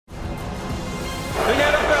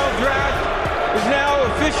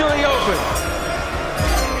officially open.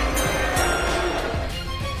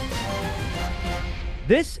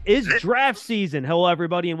 This is draft season. Hello,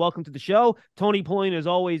 everybody, and welcome to the show. Tony Pauline, as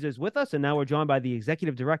always, is with us, and now we're joined by the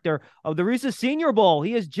executive director of the Reese's Senior Bowl.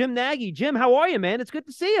 He is Jim Nagy. Jim, how are you, man? It's good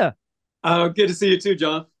to see you. Good to see you too,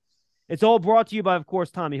 John. It's all brought to you by, of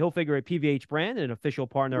course, Tommy Hilfiger at PVH Brand, an official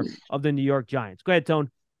partner of the New York Giants. Go ahead,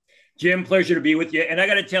 Tone. Jim, pleasure to be with you. And I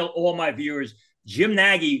got to tell all my viewers, Jim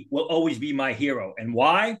Nagy will always be my hero. And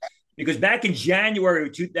why? Because back in January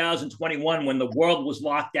of 2021, when the world was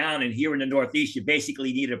locked down and here in the Northeast, you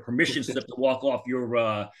basically needed a permission slip to walk off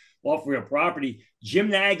your property. Jim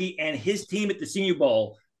Nagy and his team at the Senior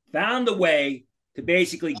Bowl found a way to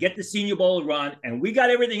basically get the Senior Bowl run. And we got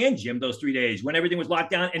everything in, Jim, those 3 days when everything was locked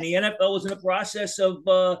down. And the NFL was in the process of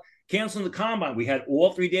canceling the combine. We had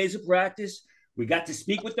all 3 days of practice. We got to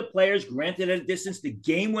speak with the players, granted at a distance. The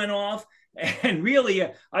game went off. And really,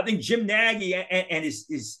 I think Jim Nagy and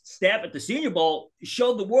his staff at the Senior Bowl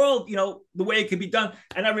showed the world, the way it could be done.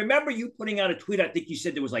 And I remember you putting out a tweet. I think you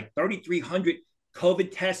said there was like 3,300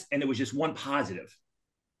 COVID tests, and there was just one positive.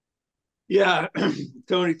 Yeah,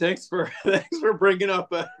 Tony, thanks for bringing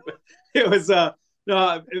up. It was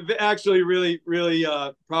no, actually really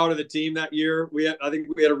proud of the team that year. I think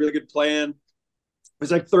we had a really good plan. It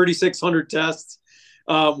was like 3,600 tests.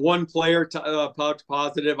 One player popped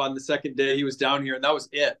positive on the second day he was down here, and that was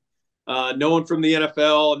it. No one from the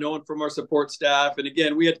NFL, no one from our support staff. And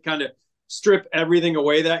again, we had to kind of strip everything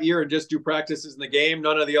away that year and just do practices in the game.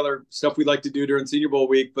 None of the other stuff we like to do during Senior Bowl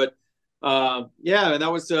week. But yeah, and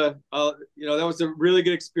that was that was a really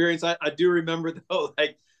good experience. I do remember though,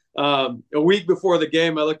 like a week before the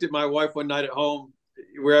game, I looked at my wife one night at home.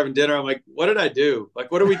 We were having dinner. I'm like, what did I do?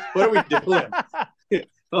 Like, what are we doing?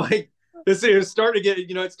 Like, this is starting to get,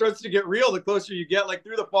 it starts to get real the closer you get. Like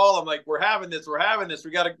through the fall, I'm like, we're having this.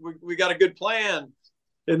 We got a good plan.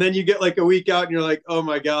 And then you get like a week out and you're like, oh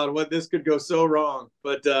my God, this could go so wrong.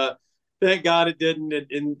 But thank God it didn't.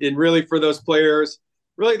 And really for those players,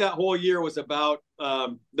 really that whole year was about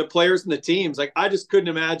the players and the teams. Like I just couldn't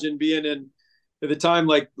imagine being in at the time,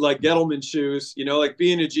 like Gettleman's shoes, like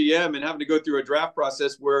being a GM and having to go through a draft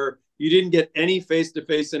process where you didn't get any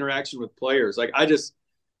face-to-face interaction with players. Like I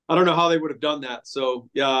don't know how they would have done that. So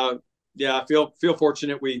yeah, I feel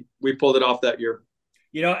fortunate we pulled it off that year.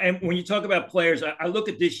 And when you talk about players, I look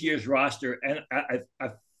at this year's roster and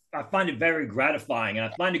I find it very gratifying.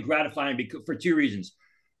 And I find it gratifying for two reasons.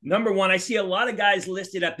 Number one, I see a lot of guys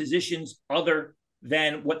listed at positions other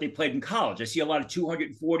than what they played in college. I see a lot of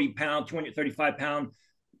 240-pound, 235-pound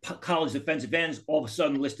college defensive ends all of a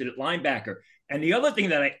sudden listed at linebacker. And the other thing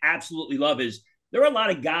that I absolutely love is there are a lot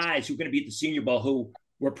of guys who are going to be at the Senior Bowl who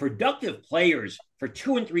were productive players for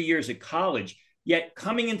 2 and 3 years at college, yet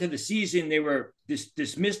coming into the season, they were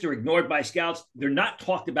dismissed or ignored by scouts. They're not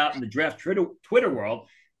talked about in the draft Twitter world.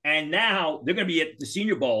 And now they're going to be at the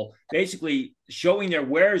Senior Bowl, basically showing their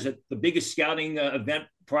wares at the biggest scouting event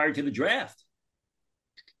prior to the draft.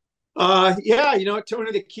 Yeah,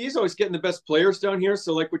 Tony, the key is always getting the best players down here.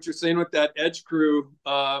 So like what you're saying with that edge crew,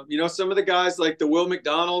 some of the guys like the Will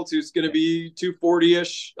McDonald's, who's going to be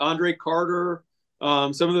 240-ish, Andre Carter,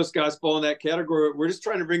 some of those guys fall in that category. We're just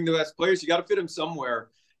trying to bring the best players. You got to fit them somewhere.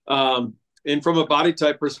 And from a body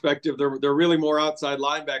type perspective, they're really more outside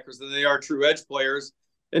linebackers than they are true edge players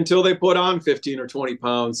until they put on 15 or 20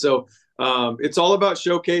 pounds. So it's all about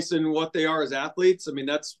showcasing what they are as athletes. I mean,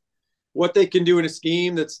 that's what they can do in a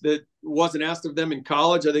scheme that wasn't asked of them in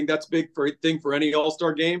college. I think that's a big thing for any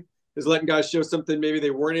all-star game is letting guys show something maybe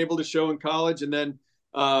they weren't able to show in college. And then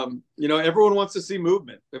everyone wants to see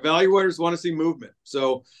movement. Evaluators want to see movement.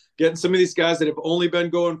 So getting some of these guys that have only been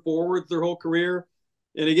going forward their whole career.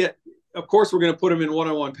 And again, of course, we're going to put them in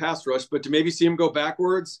one-on-one pass rush, but to maybe see them go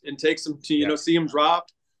backwards and take some, see them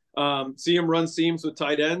dropped, see them run seams with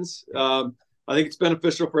tight ends. I think it's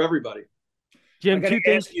beneficial for everybody. Jim, two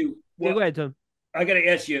things. Go ahead, Tom. I got to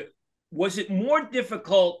ask you, was it more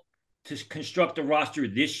difficult to construct a roster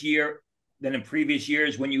this year than in previous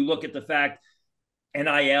years when you look at the fact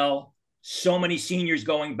NIL, so many seniors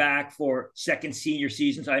going back for second senior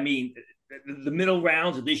seasons? I mean, the middle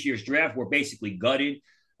rounds of this year's draft were basically gutted.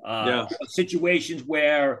 Situations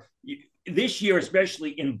where this year,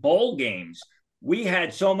 especially in bowl games,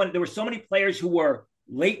 there were so many players who were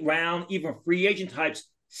late round, even free agent types,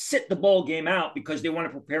 sit the bowl game out because they want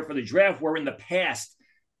to prepare for the draft, where in the past,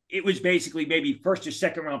 it was basically maybe first or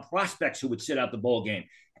second round prospects who would sit out the bowl game.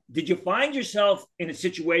 Did you find yourself in a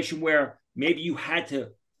situation where maybe you had to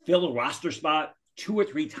fill a roster spot 2 or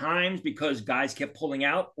 3 times because guys kept pulling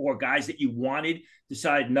out, or guys that you wanted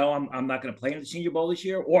decided, no, I'm not going to play in the Senior Bowl this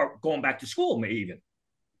year, or going back to school maybe even?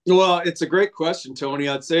 Well, it's a great question, Tony.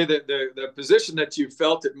 I'd say that the position that you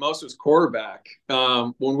felt it most was quarterback.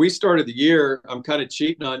 When we started the year, I'm kind of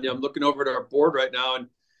cheating on you. I'm looking over at our board right now, and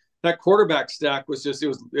that quarterback stack was just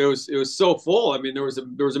it was so full. I mean, there was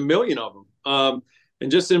a million of them.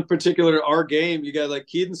 And just in particular, our game, you got like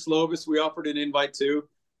Keaton Slovis. We offered an invite to.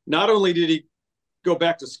 Not only did he go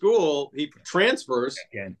back to school, he transfers.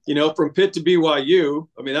 From Pitt to BYU.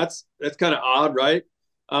 I mean, that's kind of odd, right?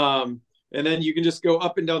 And then you can just go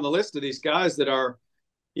up and down the list of these guys that are,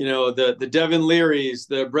 the Devin Learys,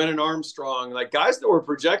 the Brennan Armstrong, like guys that were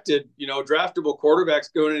projected, draftable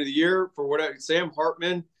quarterbacks going into the year for whatever. Sam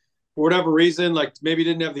Hartman, for whatever reason, like maybe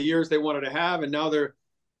didn't have the years they wanted to have, and now they're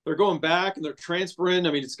going back and they're transferring.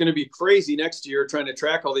 I mean, it's going to be crazy next year trying to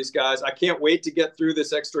track all these guys. I can't wait to get through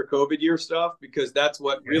this extra COVID year stuff because that's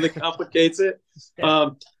what really complicates it.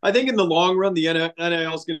 I think in the long run, the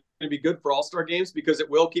NIL is going to be good for all-star games because it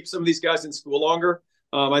will keep some of these guys in school longer.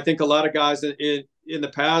 I think a lot of guys in the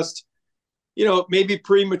past, maybe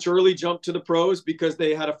prematurely jumped to the pros because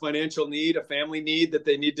they had a financial need, a family need that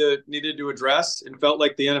they needed to address, and felt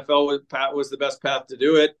like the NFL was the best path to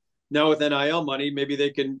do it. Now with NIL money, maybe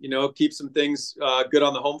they can, keep some things good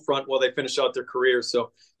on the home front while they finish out their career.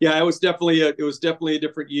 So yeah, it was definitely a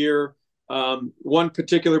different year. One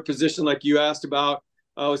particular position, like you asked about,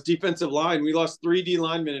 was defensive line. We lost 3 D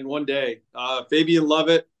linemen in one day. Fabian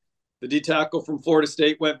Lovett, the D tackle from Florida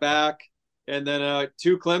State, went back, and then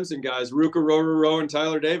 2 Clemson guys, Ruka Rororo and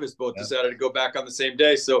Tyler Davis, both decided to go back on the same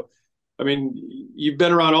day. So I mean, you've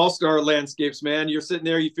been around all-star landscapes, man. You're sitting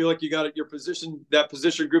there, you feel like you got your position, that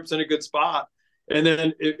position group's in a good spot. And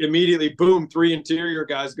then immediately, boom, 3 interior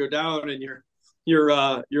guys go down and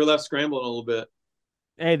you're left scrambling a little bit.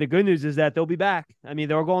 Hey, the good news is that they'll be back. I mean,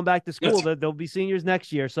 they're going back to school. They'll be seniors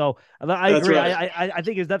next year. So I agree. Right. I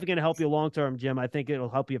think it's definitely going to help you long-term, Jim. I think it'll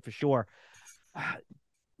help you for sure.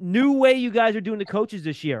 New way you guys are doing the coaches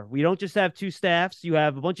this year. We don't just have 2 staffs. You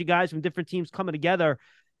have a bunch of guys from different teams coming together.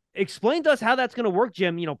 Explain to us how that's going to work,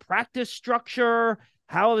 Jim. Practice structure.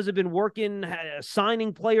 How has it been working?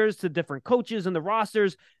 Assigning players to different coaches and the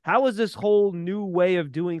rosters. How has this whole new way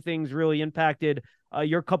of doing things really impacted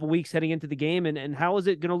your couple weeks heading into the game? And how is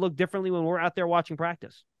it going to look differently when we're out there watching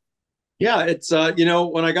practice? Yeah, it's,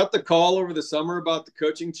 when I got the call over the summer about the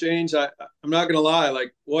coaching change, I'm not going to lie,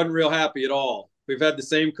 wasn't real happy at all. We've had the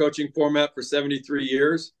same coaching format for 73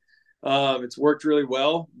 years. It's worked really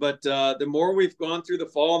well, but the more we've gone through the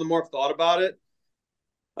fall and the more I've thought about it,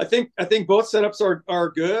 I think both setups are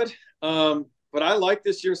good. But I like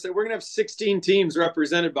this year. So we're going to have 16 teams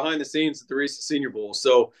represented behind the scenes at the Reese's Senior Bowl.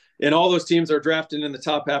 So, and all those teams are drafted in the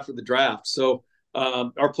top half of the draft. So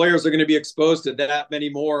our players are going to be exposed to that many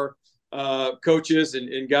more coaches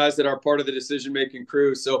and guys that are part of the decision-making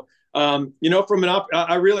crew. So, from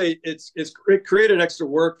it created extra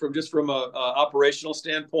work from a operational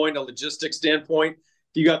standpoint, a logistics standpoint.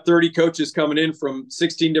 You got 30 coaches coming in from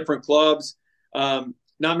 16 different clubs.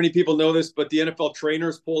 Not many people know this, but the NFL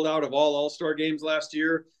trainers pulled out of all-star games last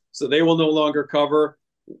year, so they will no longer cover.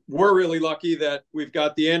 We're really lucky that we've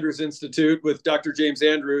got the Andrews Institute with Dr. James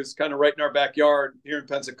Andrews kind of right in our backyard here in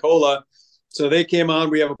Pensacola. So they came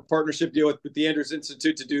on. We have a partnership deal with the Andrews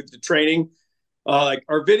Institute to do the training. Like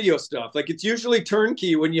our video stuff, like it's usually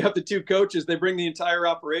turnkey when you have the 2 coaches. They bring the entire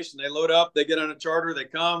operation. They load up, they get on a charter, they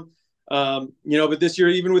come. But this year,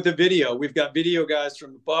 even with the video, we've got video guys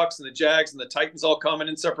from the Bucs and the Jags and the Titans all coming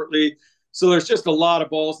in separately. So there's just a lot of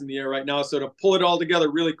balls in the air right now. So to pull it all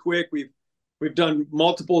together really quick, we've done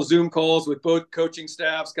multiple Zoom calls with both coaching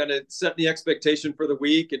staffs, kind of setting the expectation for the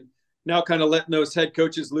week, and now kind of letting those head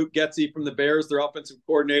coaches, Luke Getsy from the Bears, their offensive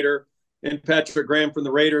coordinator, and Patrick Graham from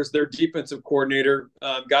the Raiders, their defensive coordinator,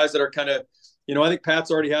 guys that are kind of, I think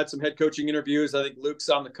Pat's already had some head coaching interviews. I think Luke's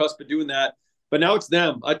on the cusp of doing that. But now it's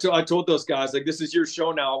them. I told those guys, this is your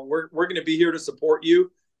show now. We're going to be here to support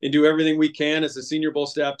you and do everything we can as a Senior Bowl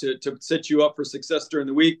staff to set you up for success during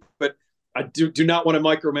the week. But I do not want to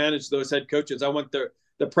micromanage those head coaches. I want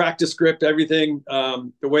the practice script, everything,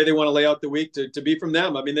 the way they want to lay out the week to be from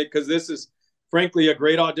them. I mean, because this is, frankly, a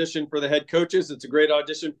great audition for the head coaches. It's a great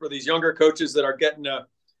audition for these younger coaches that are getting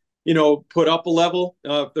put up a level.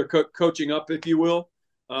 They're coaching up, if you will.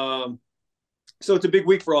 So it's a big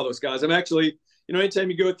week for all those guys. I'm actually, anytime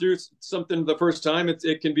you go through something the first time,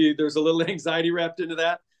 it can be, there's a little anxiety wrapped into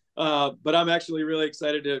that. But I'm actually really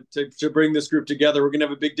excited to bring this group together. We're going to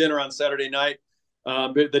have a big dinner on Saturday night,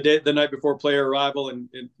 the night before player arrival, and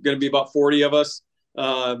going to be about 40 of us.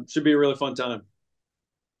 Should be a really fun time.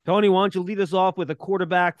 Tony, why don't you lead us off with a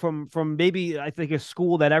quarterback from maybe, I think, a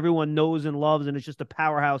school that everyone knows and loves, and it's just a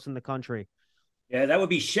powerhouse in the country. Yeah, that would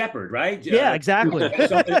be Shepherd, right? Yeah, exactly.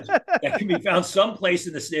 That can be found someplace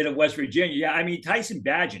in the state of West Virginia. Yeah, I mean Tyson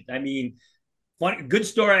Badgett. I mean, good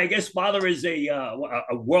story. I guess father is a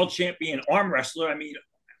world champion arm wrestler. I mean,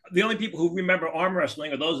 the only people who remember arm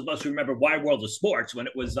wrestling are those of us who remember Wide World of Sports when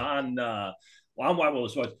it was on Wide World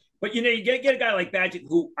of Sports. But you get a guy like Badgett,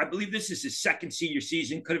 who I believe this is his second senior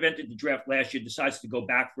season, could have entered the draft last year, decides to go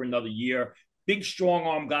back for another year. Big, strong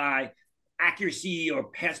arm guy. Accuracy or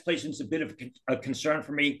pass placement is a bit of a concern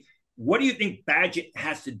for me. What do you think Badgett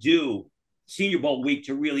has to do Senior Bowl week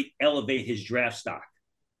to really elevate his draft stock?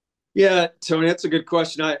 Yeah, Tony, that's a good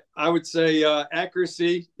question. I would say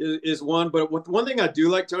accuracy is one, but one thing I do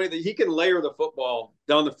like, Tony, that he can layer the football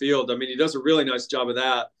down the field. I mean, he does a really nice job of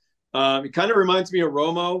that. It kind of reminds me of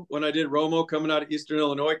Romo when I did Romo coming out of Eastern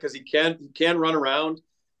Illinois, because he can run around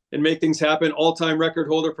and make things happen. All-time record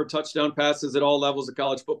holder for touchdown passes at all levels of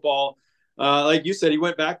college football. Like you said, he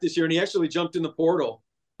went back this year and he actually jumped in the portal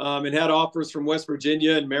and had offers from West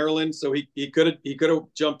Virginia and Maryland, so he could have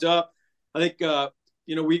jumped up. I think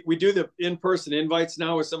we do the in-person invites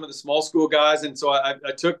now with some of the small school guys, and so I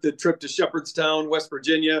took the trip to Shepherdstown, West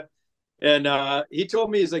Virginia, and he told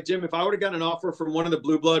me, he's like, Jim, if I would have gotten an offer from one of the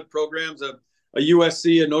blue blood programs, a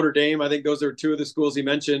USC, a Notre Dame, I think those are two of the schools he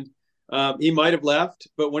mentioned, he might have left,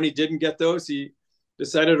 but when he didn't get those, he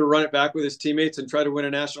decided to run it back with his teammates and try to win a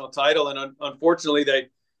national title. And unfortunately,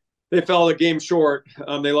 they fell a game short.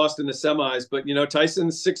 They lost in the semis. But,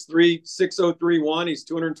 Tyson's 6'3", 6'0", he's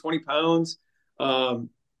 220 pounds. And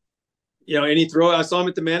I saw him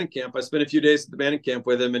at the Manning camp. I spent a few days at the Manning camp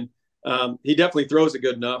with him, and he definitely throws it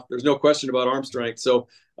good enough. There's no question about arm strength. So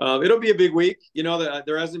it'll be a big week.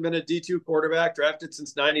 There hasn't been a D2 quarterback drafted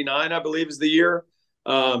since 99, I believe, is the year.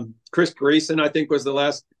 Chris Grayson, I think, was the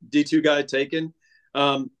last D2 guy taken.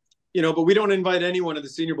 But we don't invite anyone to the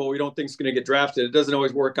Senior Bowl we don't think is going to get drafted. It doesn't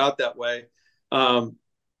always work out that way.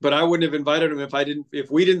 But I wouldn't have invited him if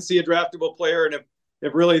we didn't see a draftable player, and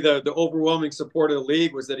if really the overwhelming support of the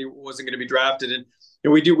league was that he wasn't going to be drafted. And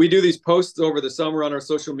we do these posts over the summer on our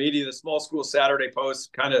social media, the Small School Saturday posts,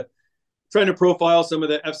 kind of trying to profile some of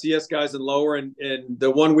the FCS guys and lower. And the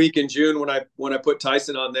 1 week in June when I put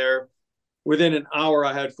Tyson on there, within an hour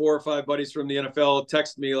I had 4 or 5 buddies from the NFL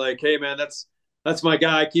text me like, "Hey man, that's my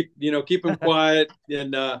guy. Keep him quiet."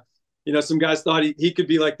 And, some guys thought he could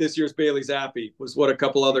be like this year's Bailey Zappi, was what a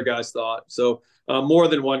couple other guys thought. So more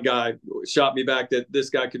than one guy shot me back that this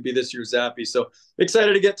guy could be this year's Zappi. So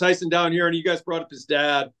excited to get Tyson down here. And you guys brought up his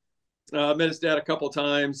dad. Met his dad a couple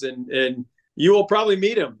times, and you will probably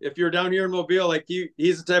meet him if you're down here in Mobile. Like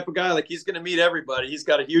he's the type of guy, like he's going to meet everybody. He's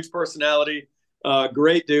got a huge personality.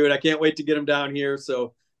 Great dude. I can't wait to get him down here.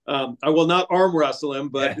 So I will not arm wrestle him,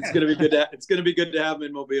 but it's going to be good. It's going to be good to have him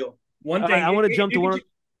in Mobile. One thing I want to jump to one.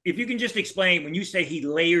 If you can just explain, when you say he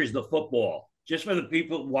layers the football, just for the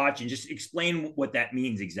people watching, just explain what that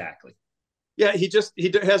means exactly. Yeah, he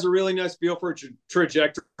has a really nice feel for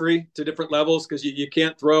trajectory to different levels, because you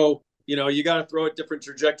can't throw. You got to throw at different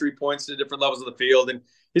trajectory points to different levels of the field, and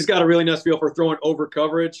he's got a really nice feel for throwing over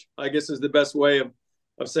coverage, I guess is the best way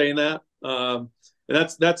of saying that. And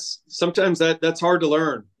that's sometimes that's hard to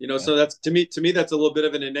learn, So that's to me that's a little bit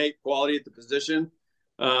of an innate quality at the position.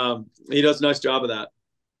 He does a nice job of that.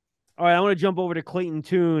 All right, I want to jump over to Clayton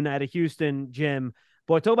Tune out of Houston, Jim.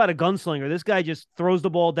 Boy, talk about a gunslinger. This guy just throws the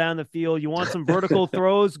ball down the field. You want some vertical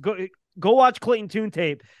throws? Go watch Clayton Tune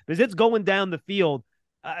tape, because it's going down the field.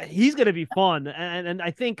 He's going to be fun, and I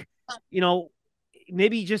think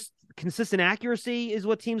maybe just consistent accuracy is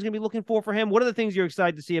what teams going to be looking for him. What are the things you're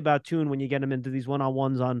excited to see about Tune when you get him into these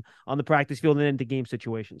one-on-ones on the practice field and into game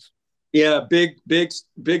situations? Yeah, big,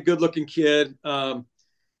 good-looking kid.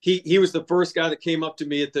 He was the first guy that came up to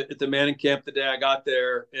me at the Manning camp the day I got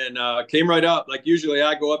there, and came right up. Like usually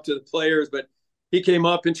I go up to the players, but he came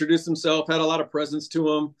up, introduced himself, had a lot of presence to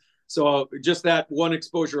him. So just that one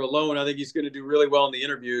exposure alone, I think he's going to do really well in the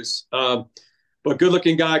interviews. But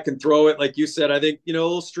good-looking guy, can throw it. Like you said, I think, a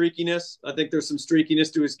little streakiness. I think there's some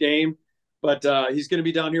streakiness to his game. But he's going to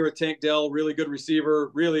be down here with Tank Dell, really good receiver,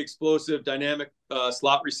 really explosive, dynamic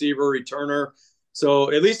slot receiver, returner.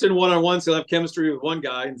 So at least in one-on-ones, he'll have chemistry with one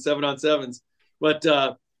guy in 7-on-7s. But,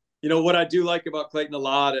 what I do like about Clayton a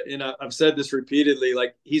lot, and I've said this repeatedly,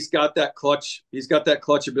 like he's got that clutch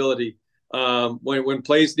ability. When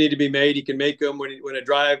plays need to be made, he can make them. When he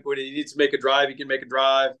needs to make a drive, he can make a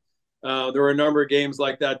drive. There were a number of games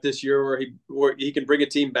like that this year where he can bring a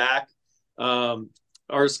team back.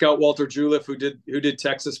 Our scout Walter Juliff, who did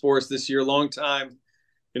Texas for us this year, long time,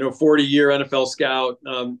 40-year NFL scout.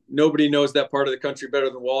 Nobody knows that part of the country better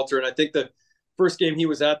than Walter. And I think the first game he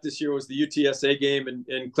was at this year was the UTSA game,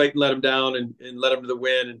 and Clayton let him down and led him to the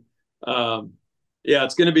win. And Yeah,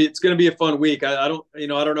 it's gonna be a fun week. I don't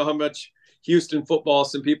know how much Houston football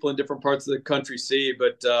some people in different parts of the country see,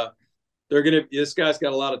 but this guy's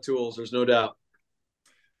got a lot of tools. There's no doubt.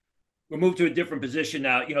 We'll move to a different position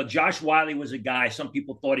now. Josh Wiley was a guy, some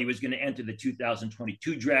people thought he was going to enter the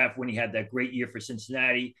 2022 draft when he had that great year for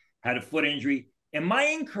Cincinnati, had a foot injury. Am I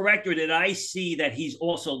incorrect, or did I see that he's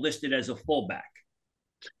also listed as a fullback?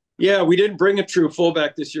 Yeah, we didn't bring a true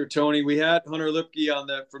fullback this year, Tony. We had Hunter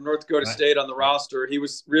Lipke from North Dakota Right. State on the roster. He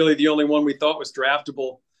was really the only one we thought was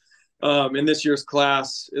draftable in this year's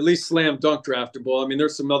class, at least slam dunk draftable. I mean,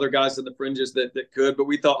 there's some other guys in the fringes that could, but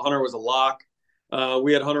we thought Hunter was a lock.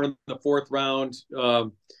 We had Hunter in the 4th round.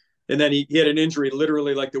 And then he had an injury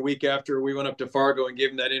literally like the week after we went up to Fargo and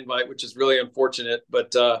gave him that invite, which is really unfortunate.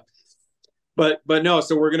 But no,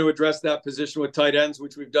 so we're going to address that position with tight ends,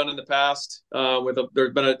 which we've done in the past.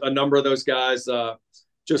 There's been a number of those guys.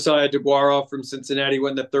 Josiah DeGuara from Cincinnati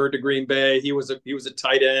went in the 3rd to Green Bay. He was a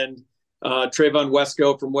tight end. Trayvon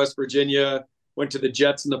Wesco from West Virginia went to the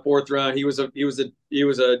Jets in the 4th round. He was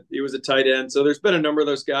a tight end. So there's been a number of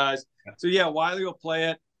those guys. So yeah, Wiley will play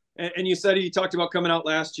it. And you said he talked about coming out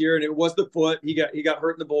last year, and it was the foot. He got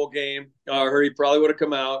hurt in the bowl game. Or he probably would have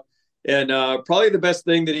come out. And probably the best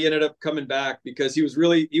thing that he ended up coming back, because he was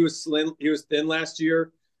slim, he was thin last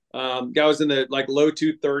year. Guy was in the low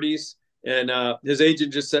 230s, and his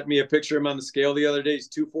agent just sent me a picture of him on the scale the other day. He's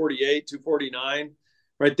 248, 249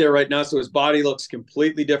 right there right now. So his body looks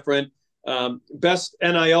completely different. Best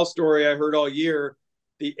NIL story I heard all year.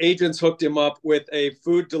 The agents hooked him up with a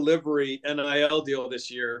food delivery NIL deal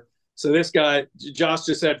this year. So this guy, Josh,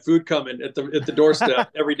 just had food coming at the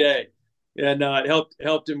doorstep every day. And it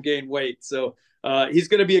helped him gain weight. So he's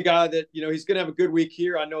going to be a guy that, he's going to have a good week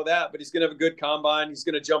here. I know that, but he's going to have a good combine. He's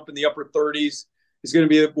going to jump in the upper 30s. He's going to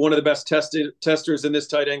be one of the best testers in this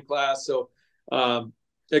tight end class. So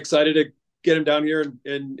excited to get him down here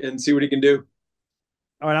and see what he can do.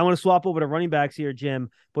 All right, I want to swap over to running backs here,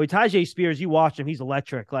 Jim. Boy, Tyjae Spears, you watch him; he's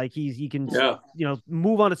electric. Like he can,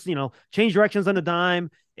 move on. Change directions on the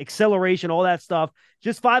dime, acceleration, all that stuff.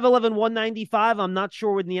 Just 5'11", 195. I'm not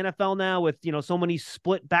sure in the NFL now with so many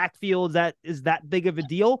split backfields that is that big of a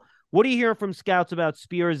deal. What are you hearing from scouts about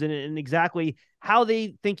Spears and exactly how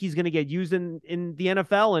they think he's going to get used in the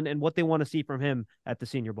NFL and what they want to see from him at the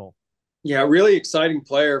Senior Bowl? Yeah, really exciting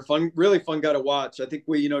player. Really fun guy to watch. I think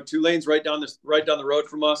Tulane's right down the road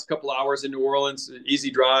from us, a couple hours in New Orleans,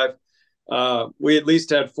 easy drive. We at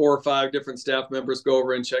least had 4 or 5 different staff members go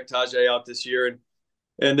over and check Tyjae out this year.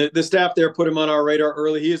 And the staff there put him on our radar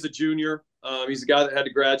early. He is a junior. He's a guy that had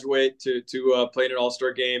to graduate to play in an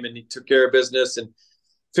all-star game, and he took care of business and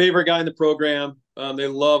favorite guy in the program. They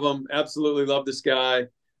love him. Absolutely love this guy.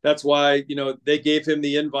 That's why, they gave him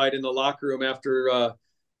the invite in the locker room after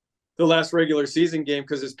the last regular season game,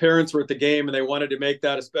 because his parents were at the game and they wanted to make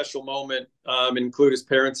that a special moment, include his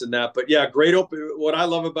parents in that. But yeah, great open. What I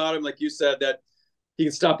love about him, like you said, that he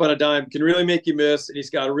can stop on a dime, can really make you miss, and he's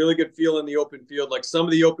got a really good feel in the open field. Like some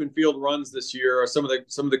of the open field runs this year are some of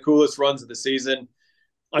the coolest runs of the season.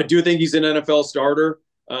 I do think he's an NFL starter.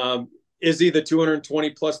 Is he the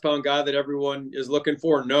 220 plus pound guy that everyone is looking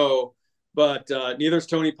for? No, but neither is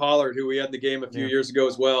Tony Pollard, who we had in the game a few years ago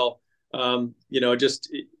as well. Just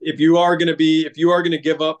if you are going to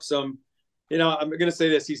give up some, I'm going to say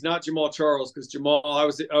this, he's not Jamal Charles, because Jamal, I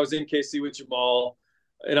was in KC with Jamal,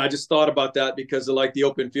 and I just thought about that because of the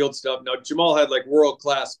open field stuff. Now, Jamal had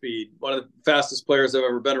world-class speed, one of the fastest players I've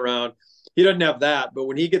ever been around. He doesn't have that, but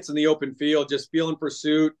when he gets in the open field, just feeling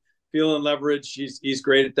pursuit, feeling leverage, he's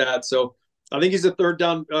great at that. So I think he's a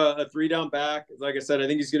 3-down back. Like I said, I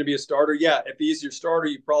think he's going to be a starter. Yeah, if he's your starter,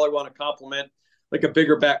 you probably want to compliment a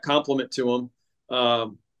bigger back compliment to him.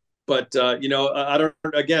 But I don't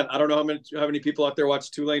know how many people out there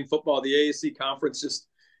watch Tulane football. The AAC conference just,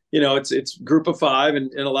 it's group of 5,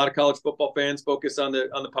 and a lot of college football fans focus on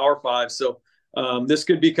the Power 5. So this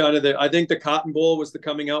could be kind of I think the Cotton Bowl was the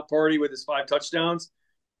coming out party with his 5 touchdowns.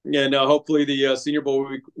 And hopefully the Senior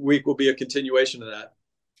Bowl week will be a continuation of that.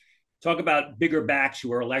 Talk about bigger backs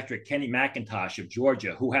who are electric. Kenny McIntosh of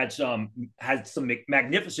Georgia, who had some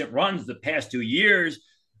magnificent runs the past 2 years.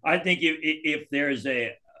 I think if there's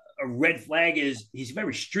a red flag, is he's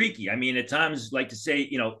very streaky. I mean, at times, like to say,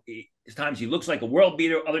 at times he looks like a world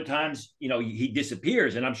beater. Other times, he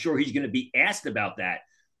disappears. And I'm sure he's going to be asked about that.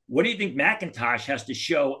 What do you think McIntosh has to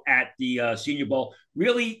show at the Senior Bowl,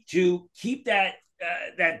 really, to keep that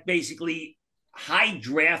basically high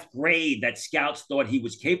draft grade that scouts thought he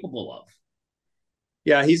was capable of?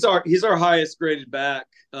 Yeah, he's our highest graded back,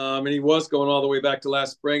 and he was going all the way back to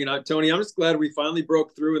last spring. And Tony, I'm just glad we finally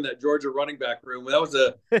broke through in that Georgia running back room.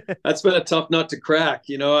 That's been a tough nut to crack.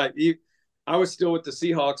 I was still with the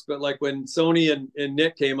Seahawks, but like when Sony and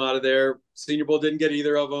Nick came out of there, Senior Bowl didn't get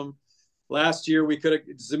either of them. Last year, we could have.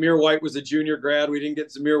 Zamir White was a junior grad. We didn't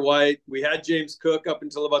get Zamir White. We had James Cook up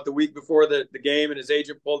until about the week before the game, and his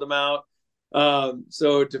agent pulled him out.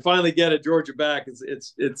 So to finally get a Georgia back,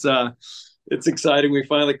 it's exciting. We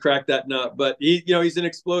finally cracked that nut. But he's an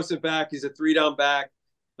explosive back. He's a 3-down back.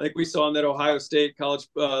 I think we saw in that Ohio State college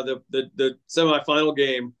the semifinal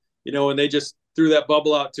game. When they just threw that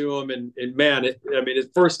bubble out to him, and man, his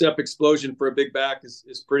first step explosion for a big back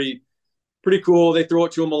is pretty cool. They throw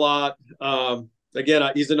it to him a lot.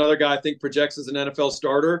 Again, he's another guy I think projects as an NFL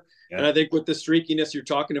starter. Yeah. And I think with the streakiness you're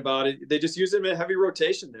talking about, they just use him in heavy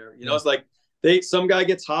rotation there. It's like some guy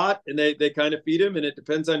gets hot and they kind of feed him, and it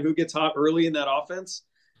depends on who gets hot early in that offense.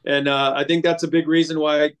 And I think that's a big reason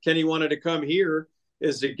why Kenny wanted to come here,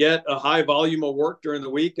 is to get a high volume of work during the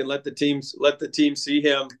week and let the team see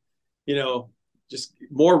him, just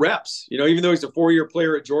more reps. Even though he's a 4-year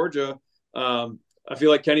player at Georgia, I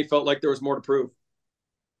feel like Kenny felt like there was more to prove.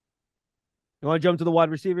 You want to jump to the wide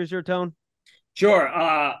receivers here, Tone?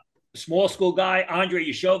 Sure. Small school guy, Andre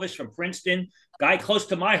Yashovitz from Princeton, guy close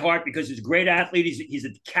to my heart because he's a great athlete. He's a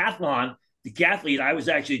decathlete. I was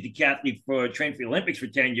actually a decathlete trained for the Olympics for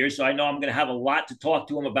 10 years, so I know I'm going to have a lot to talk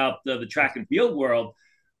to him about the track and field world.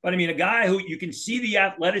 But a guy who you can see the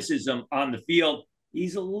athleticism on the field.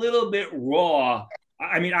 He's a little bit raw.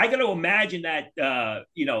 I got to imagine that,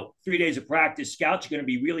 3 days of practice, scouts are going to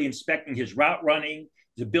be really inspecting his route running,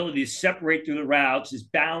 his ability to separate through the routes, his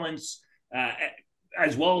balance,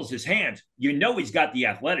 as well as his hands. He's got the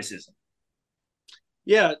athleticism.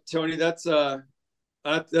 Yeah, Tony, that's a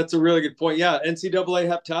really good point. Yeah, NCAA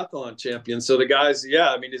heptathlon champion. So the guys,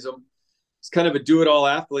 he's kind of a do-it-all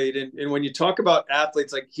athlete. And when you talk about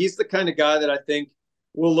athletes, like he's the kind of guy that I think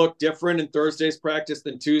will look different in Thursday's practice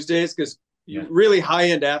than Tuesday's, because really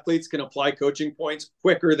high-end athletes can apply coaching points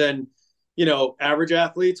quicker than, average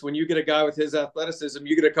athletes. When you get a guy with his athleticism,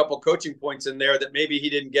 you get a couple coaching points in there that maybe he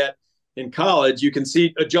didn't get in college. You can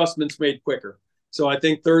see adjustments made quicker. So I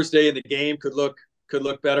think Thursday in the game could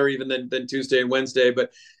look better even than Tuesday and Wednesday.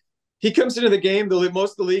 But he comes into the game.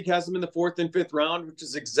 Most of the league has him in the 4th and 5th round, which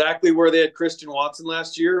is exactly where they had Christian Watson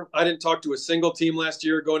last year. I didn't talk to a single team last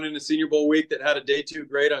year going into Senior Bowl week that had a day 2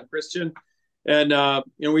 grade on Christian. And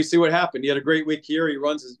we see what happened. He had a great week here. He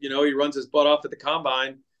runs his butt off at the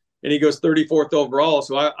combine, and he goes 34th overall.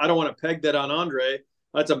 So I don't want to peg that on Andre.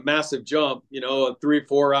 That's a massive jump, a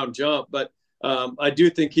 3-4 round jump. But I do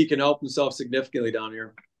think he can help himself significantly down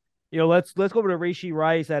here. Let's go over to Rashee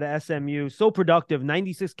Rice at SMU. So productive,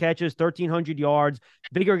 96 catches, 1,300 yards,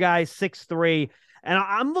 bigger guy, 6'3". And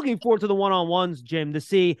I'm looking forward to the one-on-ones, Jim, to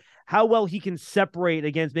see how well he can separate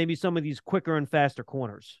against maybe some of these quicker and faster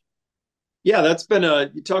corners. Yeah, that's been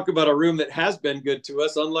you talk about a room that has been good to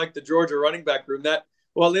us, unlike the Georgia running back room.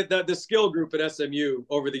 The skill group at SMU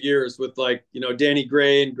over the years with Danny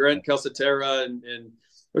Gray and Grant Calcaterra and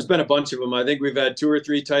there's been a bunch of them. I think we've had 2 or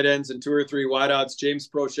 3 tight ends and 2 or 3 wideouts, James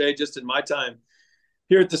Prochet, just in my time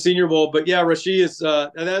here at the Senior Bowl. But yeah, Rashee is,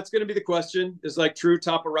 and that's going to be the question, is like true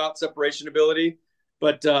top of route separation ability.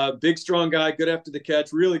 But big, strong guy, good after the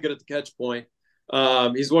catch, really good at the catch point.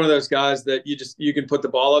 He's one of those guys that you can put the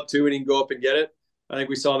ball up to and he can go up and get it. I think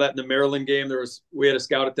we saw that in the Maryland game. We had a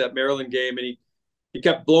scout at that Maryland game, and he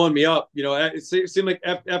kept blowing me up. It seemed like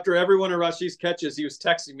after every one of Rashee's catches, he was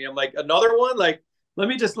texting me. I'm like, another one? Like,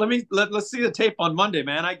 let's see the tape on Monday,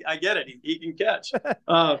 man. I get it. He can catch.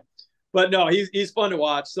 But no, he's fun to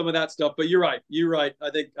watch, some of that stuff. But you're right. I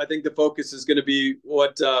think the focus is going to be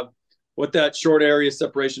what that short area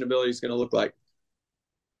separation ability is going to look like.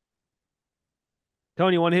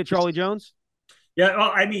 Tony, you want to hit Charlie Jones? Yeah,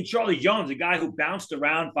 well, Charlie Jones, a guy who bounced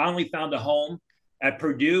around, finally found a home at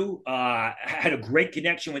Purdue, had a great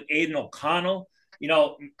connection with Aiden O'Connell.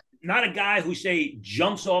 Not a guy who, say,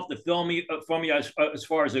 jumps off the film from you as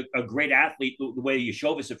far as a great athlete the way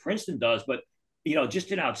Yashovitz at Princeton does, but,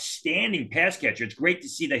 just an outstanding pass catcher. It's great to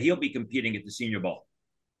see that he'll be competing at the Senior Bowl.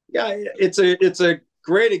 Yeah, it's a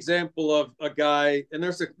great example of a guy, and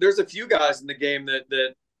there's a few guys in the game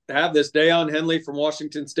that have this. Deion Henley from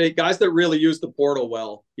Washington State, guys that really use the portal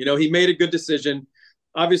well. He made a good decision.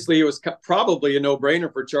 Obviously, it was probably a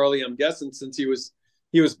no-brainer for Charlie, I'm guessing, since he was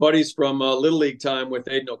buddies from Little League time with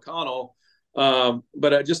Aiden O'Connell.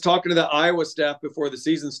 But just talking to the Iowa staff before the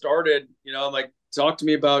season started, I'm like, talk to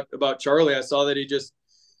me about Charlie. I saw that he just,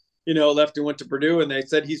 left and went to Purdue, and they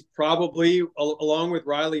said he's probably, along with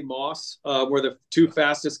Riley Moss, were the 2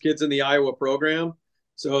 fastest kids in the Iowa program.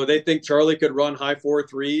 So they think Charlie could run high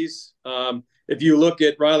 4.3s. If you look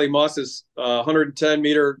at Riley Moss's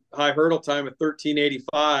 110-meter high hurdle time at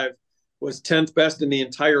 13.85, was 10th best in the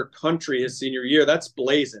entire country his senior year. That's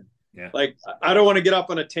blazing. Yeah. Like, I don't want to get off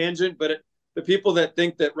on a tangent, but the people that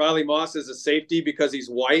think that Riley Moss is a safety because he's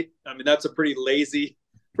white, I mean, that's a pretty lazy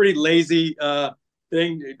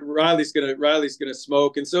thing. Riley's gonna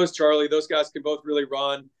smoke, and so is Charlie. Those guys can both really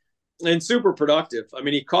run and super productive. I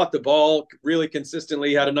mean, he caught the ball really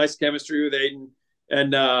consistently, had a nice chemistry with Aiden,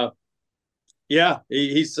 and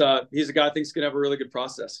he's a guy I think is gonna have a really good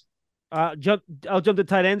process. I'll jump to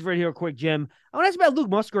tight ends right here quick, Jim. I want to ask about Luke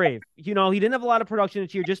Musgrave. You know, he didn't have a lot of production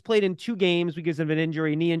this year, just played in 2 games because of an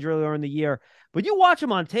injury, knee injury earlier in the year. But you watch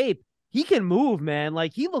him on tape, he can move, man.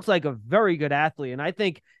 Like, he looks like a very good athlete. And I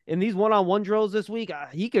think in these one-on-one drills this week,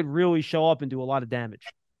 he could really show up and do a lot of damage.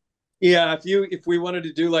 Yeah, if we wanted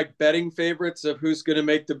to do like betting favorites of who's going to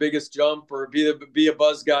make the biggest jump or be a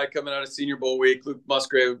buzz guy coming out of Senior Bowl week, Luke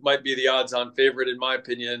Musgrave might be the odds-on favorite in my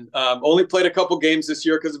opinion. Only played a couple games this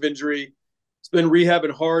year because of injury. It's been rehabbing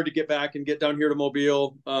hard to get back and get down here to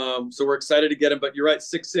Mobile. So we're excited to get him. But you're right,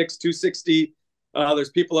 6'6", 260. There's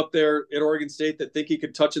people up there at Oregon State that think he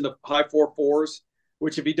could touch in the high 4.4s,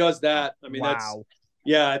 which if he does that, I mean, wow.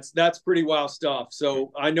 that's pretty wild stuff.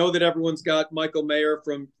 So I know that everyone's got Michael Mayer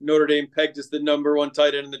from Notre Dame pegged as the #1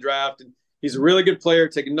 tight end in the draft, and he's a really good player,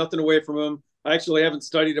 taking nothing away from him. I actually haven't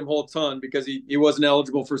studied him a whole ton because he wasn't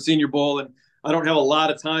eligible for Senior Bowl, and I don't have a lot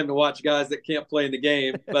of time to watch guys that can't play in the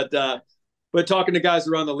game. But talking to guys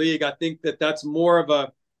around the league, I think that's more of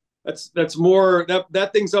a that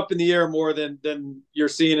thing's up in the air more than you're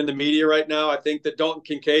seeing in the media right now. I think that Dalton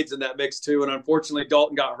Kincaid's in that mix too, and unfortunately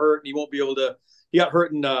Dalton got hurt and he won't be able to. He got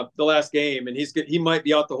hurt in the last game, and he might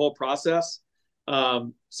be out the whole process.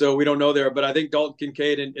 So we don't know there, but I think Dalton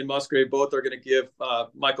Kincaid and Musgrave both are going to give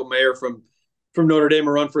Michael Mayer from Notre Dame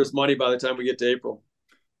a run for his money by the time we get to April.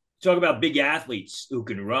 Talk about big athletes who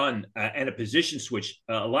can run and a position switch.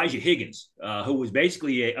 Elijah Higgins, who was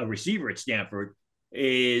basically a receiver at Stanford,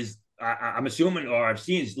 is I'm assuming, or I've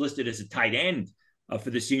seen, is listed as a tight end for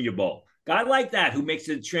the Senior Bowl. Guy like that who makes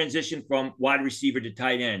the transition from wide receiver to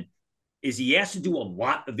tight end. Is he asked to do a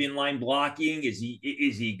lot of inline blocking? Is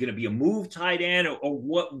he going to be a move tight end, or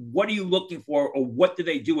what are you looking for, or what do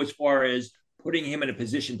they do as far as putting him in a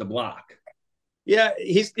position to block? Yeah,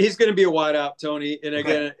 he's going to be a wideout, Tony. And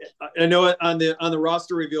again, I know it on the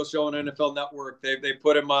roster reveal show on NFL Network, they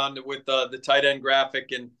put him on with the tight end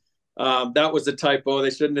graphic, and that was a typo.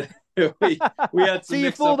 They shouldn't have. We had some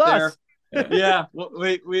mix up there. Yeah,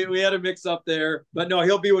 we had a mix up there, but no,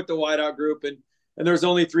 he'll be with the wideout group, and there's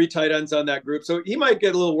only 3 tight ends on that group, so he might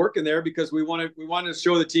get a little work in there because we want to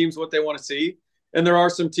show the teams what they want to see. And there are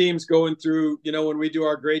some teams going through, you know, when we do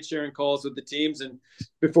our grade sharing calls with the teams and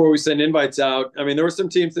before we send invites out, I mean, there were some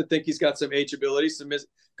teams that think he's got some H ability,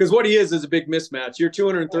 because what he is a big mismatch. You're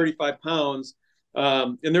 235 pounds,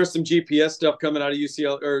 and there's some GPS stuff coming out of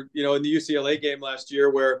UCLA, or, you know, in the UCLA game last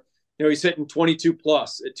year where, you know, he's hitting 22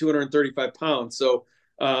 plus at 235 pounds. So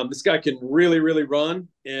this guy can really, really run.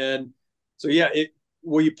 And so, yeah,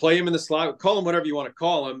 will you play him in the slot? Call him whatever you want to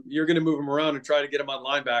call him. You're going to move him around and try to get him on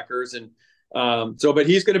linebackers. And but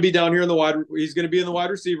he's going to be down here he's going to be in the wide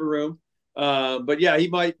receiver room. But yeah, he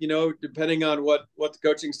might, you know, depending on what the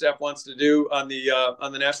coaching staff wants to do on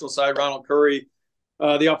the national side, Ronald Curry,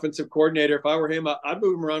 the offensive coordinator, if I were him, I'd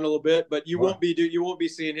move him around a little bit, but you won't be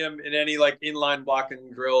seeing him in any like inline blocking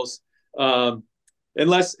drills.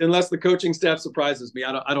 Unless the coaching staff surprises me.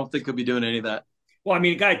 I don't think he'll be doing any of that. Well, I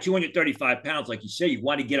mean, a guy 235 pounds, like you say, you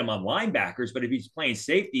want to get him on linebackers, but if he's playing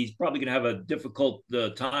safety, he's probably going to have a difficult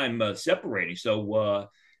time separating. So,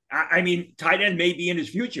 I mean, tight end may be in his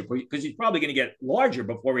future because he's probably going to get larger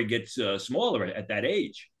before he gets smaller at that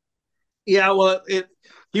age. Yeah, well,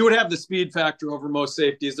 he would have the speed factor over most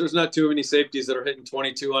safeties. There's not too many safeties that are hitting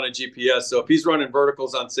 22 on a GPS. So if he's running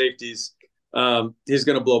verticals on safeties, he's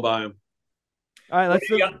going to blow by him. All right, let's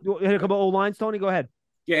hit a couple old lines. Tony, go ahead.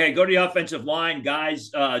 Yeah, hey, go to the offensive line,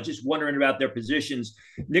 guys. Just wondering about their positions.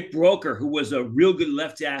 Nick Broker, who was a real good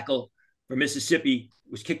left tackle for Mississippi,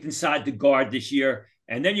 was kicked inside the guard this year.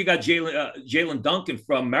 And then you got Jalen Duncan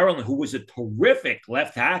from Maryland, who was a terrific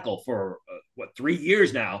left tackle for 3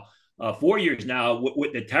 years now, 4 years now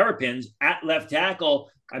with the Terrapins at left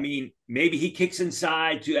tackle. I mean, maybe he kicks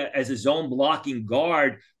inside as a zone blocking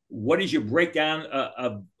guard. What is your breakdown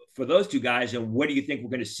for those two guys, and what do you think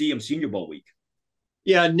we're going to see him Senior Bowl week?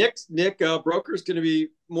 Yeah, Nick Broker's going to be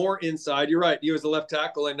more inside. You're right. He was a left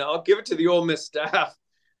tackle, and I'll give it to the Ole Miss staff.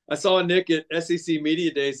 I saw Nick at SEC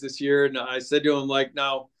Media Days this year, and I said to him, like,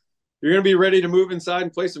 now you're going to be ready to move inside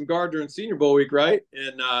and play some guard during Senior Bowl week, right?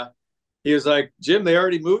 And he was like, Jim, they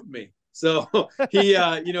already moved me. So he,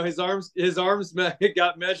 you know, his arms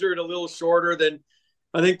got measured a little shorter than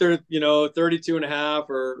I think they're, 32 and a half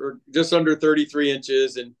or just under 33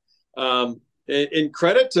 inches. And in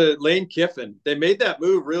credit to Lane Kiffin, they made that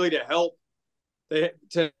move really to help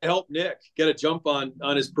Nick get a jump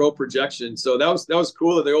on his pro projection. So that was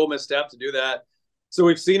cool of the Ole Miss staff to do that. So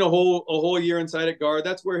we've seen a whole year inside at guard.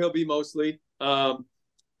 That's where he'll be mostly. He'll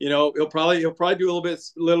probably do a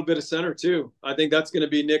little bit of center too. I think that's going to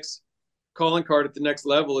be Nick's calling card at the next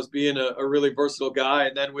level, as being a really versatile guy.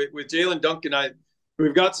 And then with Jalen Duncan,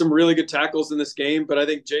 we've got some really good tackles in this game, but I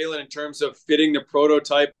think Jalen, in terms of fitting the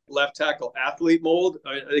prototype left tackle athlete mold,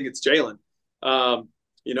 I think it's Jalen.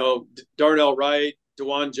 Darnell Wright,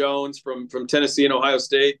 DeJuan Jones from Tennessee and Ohio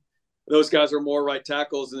State. Those guys are more right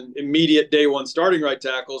tackles and immediate day one starting right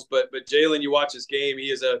tackles. But Jalen, you watch his game,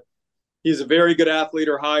 he's a very good athlete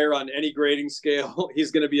or higher on any grading scale.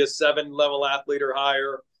 He's going to be a 7-level athlete or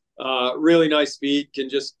higher. Really nice feet, can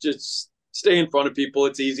just stay in front of people.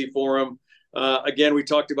 It's easy for him. Again, we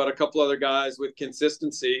talked about a couple other guys with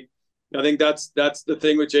consistency. I think that's the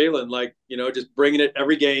thing with Jalen, just bringing it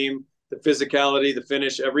every game, the physicality, the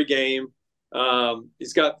finish every game.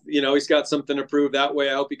 He's got something to prove that way.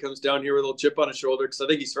 I hope he comes down here with a little chip on his shoulder, because I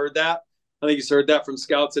think he's heard that. I think he's heard that from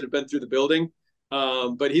scouts that have been through the building.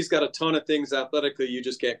 But he's got a ton of things athletically you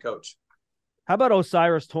just can't coach. How about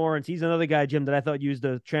Osiris Torrance? He's another guy, Jim, that I thought used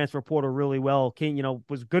the transfer portal really well.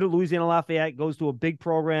 Was good at Louisiana Lafayette, goes to a big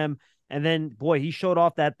program, and then, boy, he showed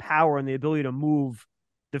off that power and the ability to move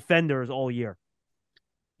defenders all year.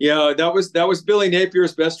 Yeah, that was Billy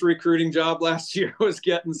Napier's best recruiting job last year, was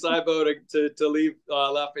getting Cybo to leave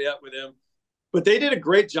Lafayette with him. But they did a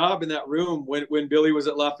great job in that room when Billy was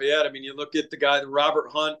at Lafayette. I mean, you look at the guy, Robert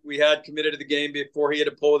Hunt, we had committed to the game before he had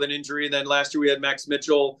to pull with an injury. And then last year we had Max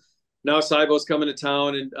Mitchell. Now Cybo's coming to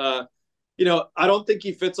town. And, I don't think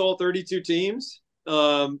he fits all 32 teams.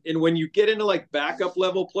 And when you get into like backup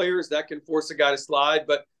level players, that can force a guy to slide.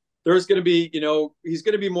 But there's going to be, he's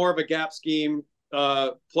going to be more of a gap scheme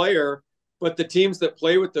player. But the teams that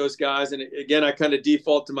play with those guys, and again, I kind of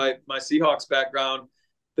default to my Seahawks background.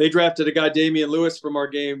 They drafted a guy, Damian Lewis, from our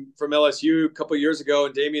game from LSU a couple of years ago,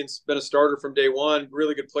 and Damian's been a starter from day one,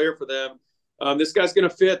 really good player for them. This guy's going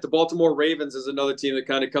to fit. The Baltimore Ravens is another team that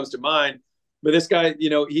kind of comes to mind. But this guy, he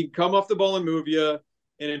can come off the ball and move you,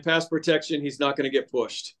 and in pass protection, he's not going to get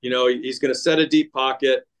pushed. He's going to set a deep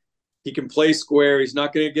pocket. He can play square. He's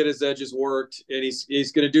not going to get his edges worked, and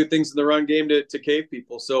he's going to do things in the run game to cave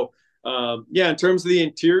people. So, in terms of the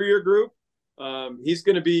interior group, he's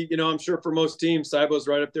going to be, I'm sure for most teams, Cybo's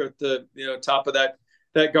right up there at the top of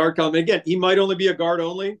that guard column. And again, he might only be a guard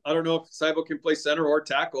only. I don't know if Cybo can play center or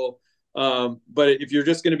tackle. But if you're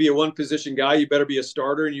just going to be a one position guy, you better be a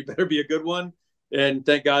starter, and you better be a good one. And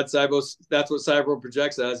thank God that's what Cybo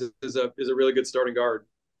projects as, is a really good starting guard.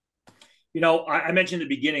 I mentioned in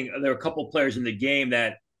the beginning, there are a couple of players in the game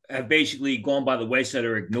that have basically gone by the wayside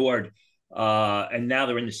or ignored. And now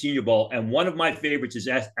they're in the Senior Bowl. And one of my favorites is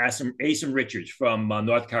Asim Richards from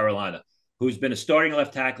North Carolina, who's been a starting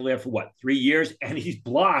left tackle there for 3 years. And he's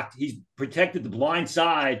protected the blind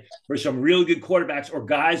side for some really good quarterbacks or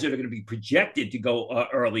guys that are going to be projected to go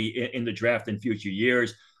early in the draft in future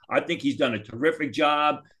years. I think he's done a terrific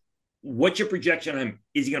job. What's your projection on him?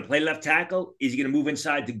 Is he going to play left tackle? Is he going to move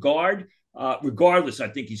inside to guard? Regardless, I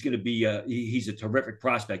think he's going to be he's a terrific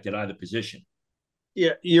prospect at either position.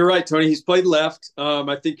 Yeah, you're right, Tony. He's played left.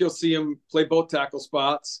 I think you'll see him play both tackle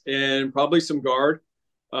spots and probably some guard.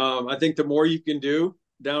 I think the more you can do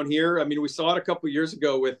down here. I mean, we saw it a couple of years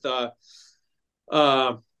ago with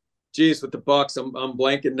with the Bucks. I'm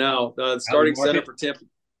blanking now. Starting center for Tampa.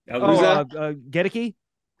 Gedeke?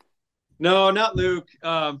 No, not Luke.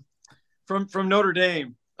 From Notre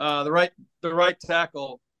Dame. The right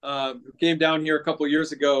tackle who came down here a couple of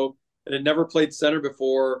years ago and had never played center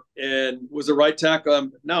before and was a right tackle.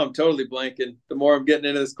 Now I'm totally blanking the more I'm getting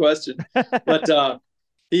into this question. But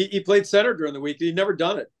he played center during the week. He'd never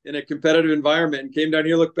done it in a competitive environment and came down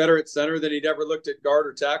here, looked better at center than he'd ever looked at guard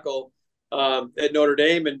or tackle at Notre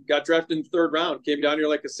Dame, and got drafted in the third round. Came down here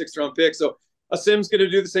like a 6th-round pick. So Asim's going to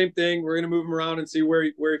do the same thing. We're going to move him around and see where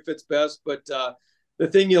he fits best. But the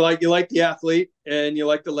thing you like the athlete and you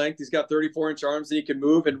like the length. He's got 34-inch arms and he can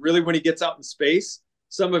move. And really when he gets out in space,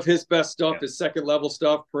 some of his best stuff is second level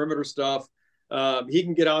stuff, perimeter stuff. He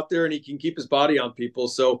can get out there and he can keep his body on people.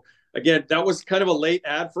 So again, that was kind of a late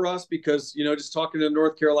ad for us because, just talking to the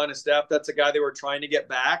North Carolina staff, that's a guy they were trying to get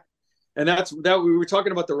back. And that we were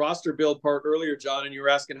talking about the roster build part earlier, John, and you were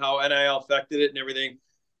asking how NIL affected it and everything.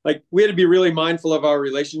 Like, we had to be really mindful of our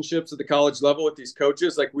relationships at the college level with these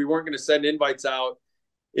coaches. Like, we weren't going to send invites out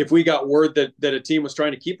if we got word that a team was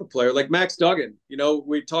trying to keep a player. Like Max Duggan,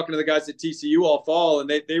 we talking to the guys at TCU all fall, and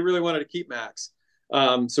they really wanted to keep Max.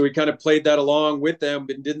 So we kind of played that along with them,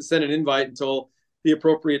 but didn't send an invite until the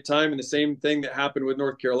appropriate time. And the same thing that happened with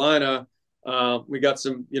North Carolina. We got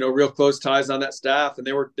some, real close ties on that staff, and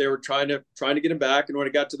they were trying to get him back. And when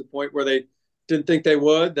it got to the point where they didn't think they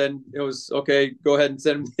would, then it was okay. Go ahead and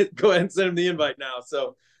send him the invite now.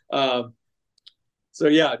 So,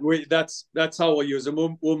 yeah, that's how we'll use him.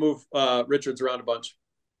 We'll move Richards around a bunch.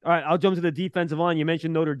 All right, I'll jump to the defensive line. You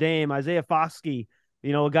mentioned Notre Dame, Isaiah Foskey,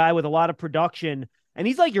 a guy with a lot of production. And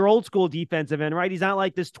he's like your old school defensive end, right? He's not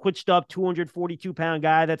like this twitched up 242-pound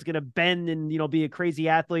guy that's going to bend and, be a crazy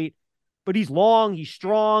athlete. But he's long, he's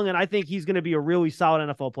strong, and I think he's going to be a really solid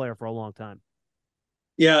NFL player for a long time.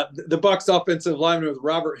 Yeah, the Bucs offensive lineman was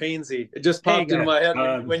Robert Hainsey. It just popped into my head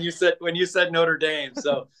when you said Notre Dame.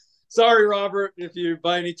 So sorry, Robert, if you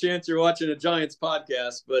by any chance you're watching a Giants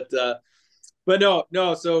podcast, but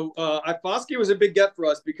no. So Foskey was a big get for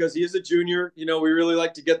us because he is a junior. We really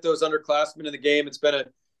like to get those underclassmen in the game. It's been a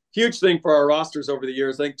huge thing for our rosters over the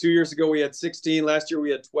years. I think 2 years ago we had 16. Last year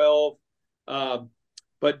we had 12.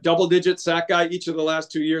 But double-digit sack guy each of the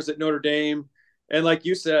last 2 years at Notre Dame. And like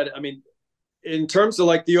you said, I mean, in terms of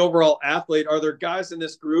like the overall athlete, are there guys in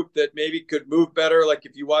this group that maybe could move better? Like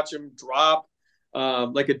if you watch him drop,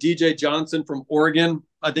 like a DJ Johnson from Oregon,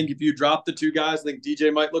 I think if you drop the two guys, I think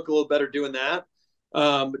DJ might look a little better doing that.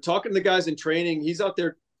 But talking to the guys in training, he's out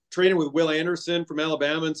there training with Will Anderson from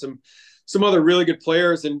Alabama and some other really good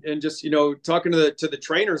players, and just talking to the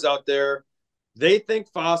trainers out there, they think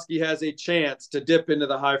Foskey has a chance to dip into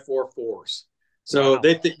the high 4.4s. So wow.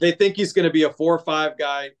 They think he's going to be a 4.5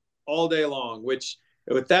 guy all day long, which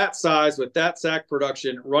with that size, with that sack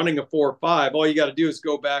production, running a 4.5, all you got to do is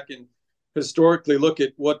go back and historically look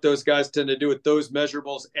at what those guys tend to do with those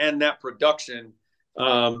measurables and that production.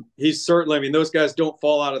 He's certainly, those guys don't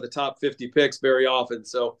fall out of the top 50 picks very often.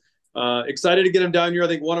 So excited to get him down here. I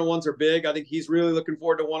think one-on-ones are big. I think he's really looking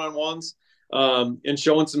forward to one-on-ones. And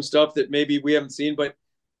showing some stuff that maybe we haven't seen. But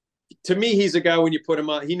to me, he's a guy when you put him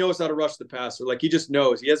on, he knows how to rush the passer. Like he just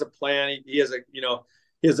knows. He has a plan. He has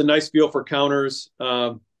a nice feel for counters.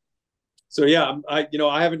 So yeah, I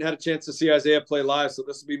haven't had a chance to see Isaiah play live, so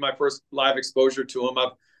this will be my first live exposure to him.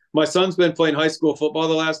 My son's been playing high school football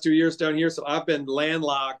the last 2 years down here, so I've been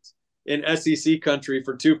landlocked in SEC country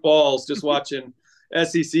for 2 falls, just watching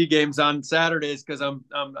SEC games on Saturdays because I'm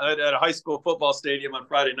at a high school football stadium on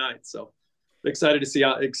Friday night. So excited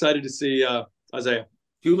to see Isaiah.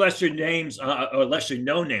 2 lesser names, or lesser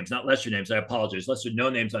known names, not lesser names. I apologize. Lesser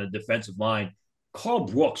known names on the defensive line. Carl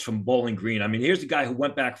Brooks from Bowling Green. Here's the guy who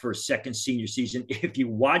went back for a second senior season. If you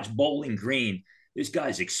watch Bowling Green, this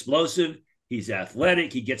guy's explosive. He's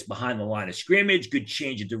athletic. He gets behind the line of scrimmage, good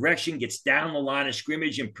change of direction, gets down the line of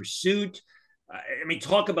scrimmage in pursuit.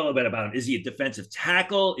 Talk a little bit about him. Is he a defensive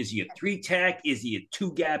tackle? Is he a 3-tech? Is he a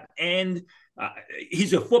 2-gap end?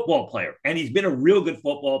 He's a football player, and he's been a real good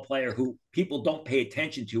football player who people don't pay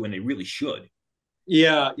attention to, and they really should.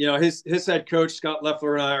 Yeah, his head coach, Scott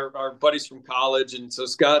Leffler, and I are buddies from college, and so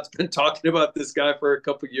Scott's been talking about this guy for a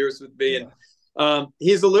couple of years with me. And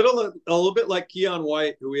he's a little bit like Keon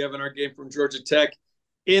White, who we have in our game from Georgia Tech,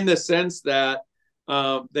 in the sense that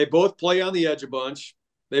they both play on the edge a bunch.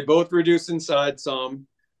 They both reduce inside some,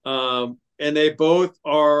 and they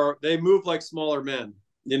move like smaller men.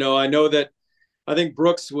 I know that. I think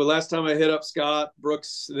Brooks, last time I hit up Scott,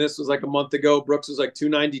 Brooks, this was like a month ago, Brooks was like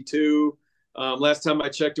 292. Last time I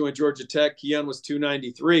checked in with Georgia Tech, Keon was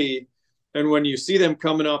 293. And when you see them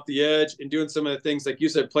coming off the edge and doing some of the things, like you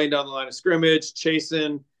said, playing down the line of scrimmage,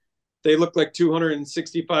 chasing, they look like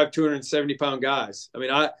 265, 270-pound guys.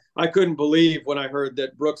 I couldn't believe when I heard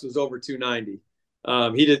that Brooks was over 290.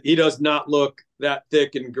 He does not look that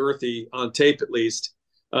thick and girthy on tape, at least.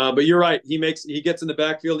 But you're right. He gets in the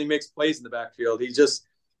backfield. He makes plays in the backfield.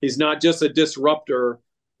 He's not just a disruptor.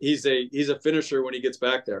 He's a finisher when he gets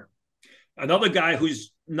back there. Another guy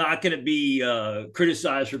who's not going to be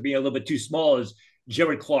criticized for being a little bit too small is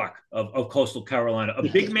Jared Clark of Coastal Carolina, a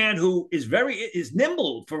big man who is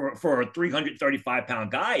nimble for a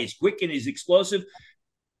 335-pound guy. He's quick and he's explosive.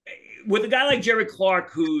 With a guy like Jared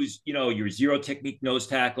Clark, who's your zero technique nose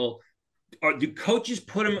tackle. Do coaches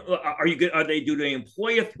put him? Do they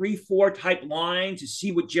employ a 3-4 type line to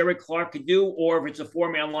see what Jared Clark can do, or if it's a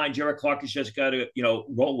 4-man line, Jared Clark has just got to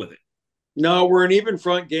roll with it? No, we're an even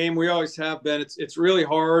front game. We always have been. It's really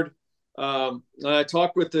hard. I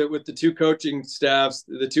talked with the 2 coaching staffs,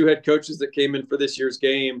 the 2 head coaches that came in for this year's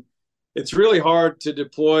game. It's really hard to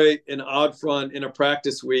deploy an odd front in a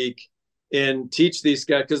practice week and teach these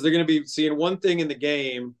guys because they're going to be seeing one thing in the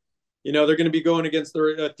game. They're going to be going against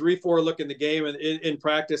the 3-4 look in the game and in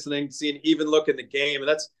practice, and then see an even look in the game. And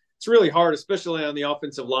it's really hard, especially on the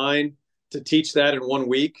offensive line. to teach that in 1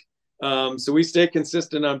 week. So we stay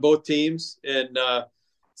consistent on both teams. And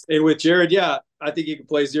with Jared, yeah, I think you can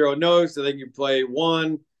play zero nose. I think you can play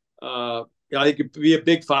one. I think it could be a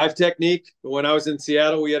big 5 technique. When I was in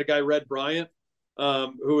Seattle, we had a guy, Red Bryant,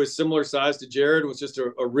 who was similar size to Jared, was just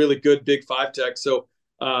a really good big 5 tech. So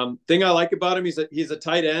thing I like about him, he's a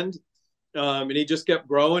tight end, and he just kept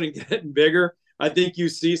growing and getting bigger. I think you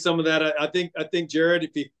see some of that. I think Jared,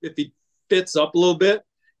 if he fits up a little bit,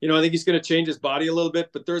 I think he's going to change his body a little bit.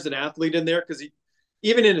 But there's an athlete in there because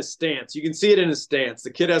even in his stance, you can see it in his stance. The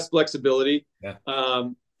kid has flexibility. Yeah.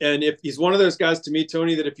 And if he's one of those guys to me,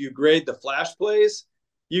 Tony, that if you grade the flash plays,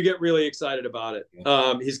 you get really excited about it.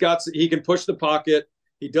 Yeah. He can push the pocket.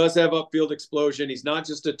 He does have upfield explosion. He's not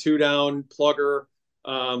just a 2-down plugger.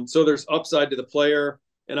 So there's upside to the player.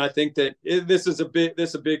 And I think that this is a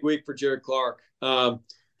big week for Jared Clark.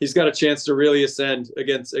 He's got a chance to really ascend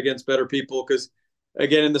against better people because,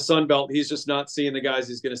 again, in the Sun Belt, he's just not seeing the guys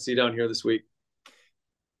he's going to see down here this week.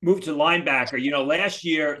 Move to linebacker. Last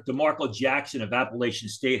year, DeMarco Jackson of Appalachian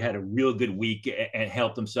State had a real good week and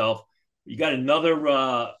helped himself. You got another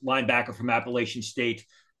linebacker from Appalachian State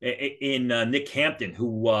in Nick Hampton,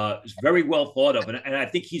 who is very well thought of. And I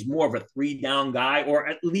think he's more of a 3-down guy, or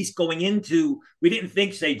at least going into, we didn't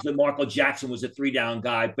think, say, DeMarco Jackson was a 3-down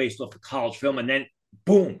guy based off the college film. And then,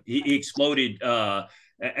 boom, he exploded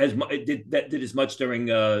did as much during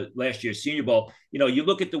last year's Senior Bowl. You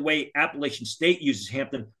look at the way Appalachian State uses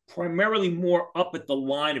Hampton, primarily more up at the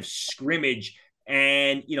line of scrimmage,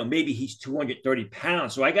 and maybe he's 230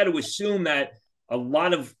 pounds. So I got to assume that a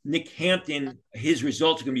lot of Nick Hampton, his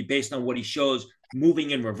results are going to be based on what he shows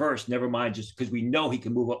moving in reverse. Never mind, just because we know he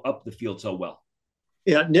can move up the field so well.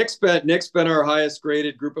 Yeah, Nick's been our highest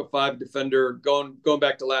graded Group of 5 defender going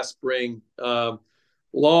back to last spring.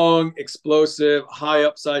 Long, explosive, high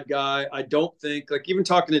upside guy. I don't think, even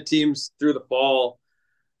talking to teams through the fall,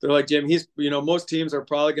 they're like, Jim, he's, most teams are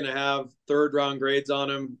probably going to have 3rd-round grades on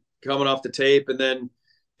him coming off the tape, and then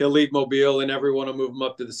he'll leave Mobile and everyone will move him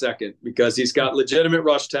up to the 2nd because he's got legitimate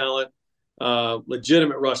rush talent. We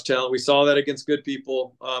saw that against good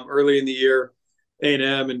people early in the year,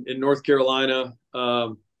 A&M and in North Carolina.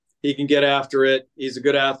 He can get after it. He's a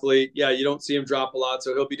good athlete. Yeah, you don't see him drop a lot,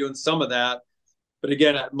 so he'll be doing some of that. But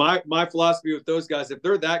again, my philosophy with those guys, if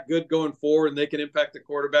they're that good going forward and they can impact the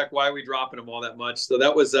quarterback, why are we dropping them all that much? So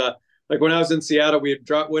that was like when I was in Seattle,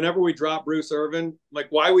 whenever we drop Bruce Irvin, like,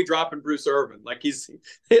 why are we dropping Bruce Irvin? Like his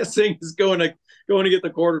thing is going to get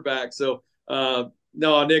the quarterback. So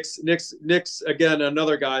no, Nick's again,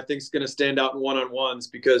 another guy I think is going to stand out in one-on-ones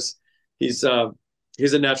because he's a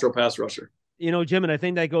natural pass rusher. Jim, and I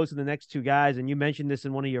think that goes to the next 2 guys. And you mentioned this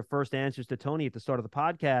in one of your first answers to Tony at the start of the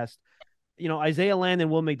podcast. Isaiah Land and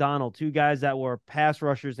Will McDonald, 2 guys that were pass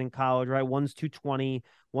rushers in college, right? One's 220,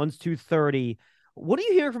 one's 230. What do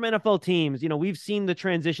you hear from NFL teams? We've seen the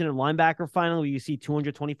transition in linebacker finally, where you see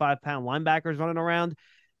 225-pound linebackers running around.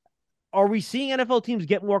 Are we seeing NFL teams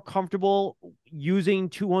get more comfortable using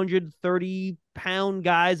 230-pound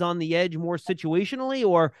guys on the edge more situationally,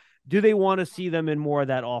 or do they want to see them in more of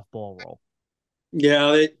that off-ball role?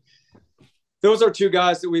 Yeah, those are 2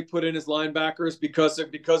 guys that we put in as linebackers because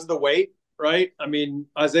of the weight. Right. I mean,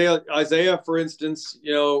 Isaiah, for instance,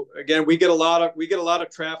 again, we get a lot of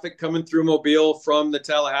traffic coming through Mobile from the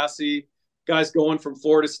Tallahassee guys going from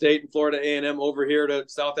Florida State and Florida A&M over here to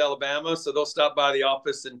South Alabama. So they'll stop by the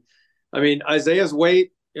office. And I mean, Isaiah's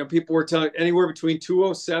weight, people were telling anywhere between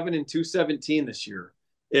 207 and 217 this year.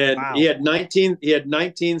 And wow. He had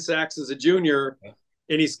 19 sacks as a junior,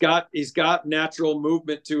 and he's got natural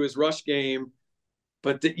movement to his rush game.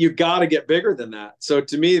 But you got to get bigger than that. So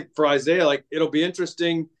to me, for Isaiah, it'll be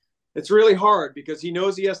interesting. It's really hard because he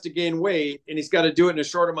knows he has to gain weight and he's got to do it in a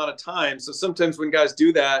short amount of time. So sometimes when guys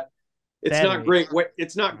do that, it's not great weight.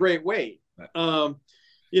 It's not great weight. So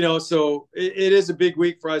it is a big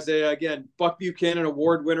week for Isaiah. Again, Buck Buchanan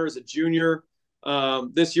award winner as a junior.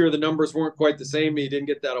 This year, the numbers weren't quite the same. He didn't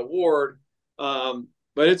get that award. But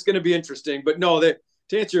it's going to be interesting. But no,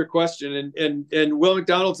 to answer your question, and Will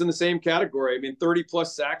McDonald's in the same category. I mean, 30+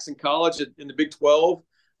 sacks in college in the Big 12.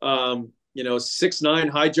 6'9"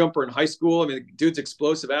 high jumper in high school. I mean, the dude's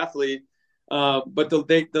explosive athlete. But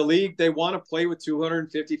the league, they want to play with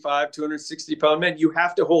 255, 260-pound men. You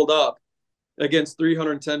have to hold up against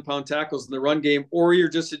 310-pound tackles in the run game, or you're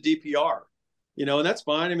just a DPR. And that's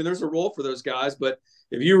fine. I mean, there's a role for those guys. But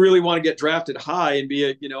if you really want to get drafted high and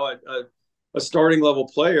be a starting level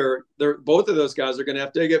player, both of those guys are going to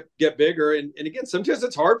have to get bigger. And again, sometimes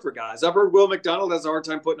it's hard for guys. I've heard Will McDonald has a hard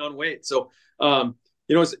time putting on weight. So,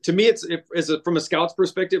 to me, it's from a scout's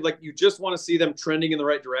perspective, like you just want to see them trending in the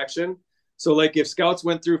right direction. So like if scouts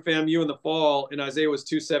went through FAMU in the fall and Isaiah was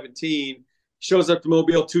 217, shows up to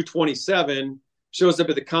Mobile 227, shows up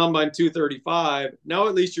at the combine 235. Now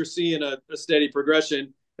at least you're seeing a steady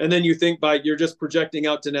progression. And then you think you're just projecting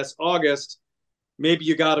out to next August, maybe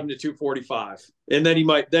you got him to 245, and then he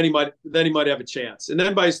might have a chance. And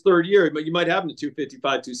then by his third year, you might have him to 255,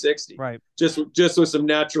 260, right? Just with some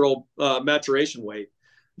natural maturation weight.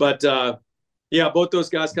 But yeah, both those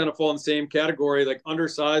guys kind of fall in the same category, like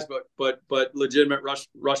undersized, but legitimate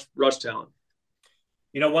rush talent.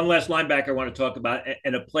 One last linebacker I want to talk about,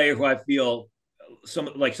 and a player who I feel some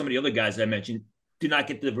of the other guys I mentioned do not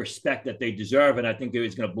get the respect that they deserve, and I think they're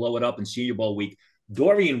going to blow it up in Senior Bowl week.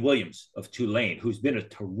 Dorian Williams of Tulane, who's been a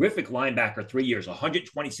terrific linebacker 3 years,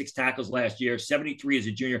 126 tackles last year, 73 as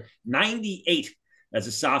a junior, 98 as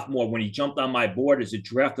a sophomore when he jumped on my board as a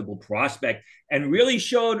draftable prospect, and really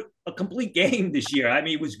showed a complete game this year. I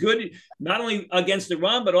mean, he was good not only against the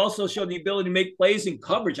run, but also showed the ability to make plays in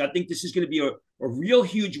coverage. I think this is going to be a real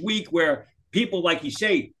huge week where people, like you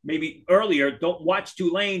say, maybe earlier, don't watch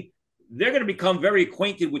Tulane. They're going to become very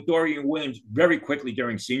acquainted with Dorian Williams very quickly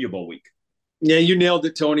during Senior Bowl week. Yeah, you nailed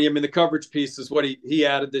it, Tony. I mean, the coverage piece is what he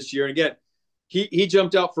added this year. And again, he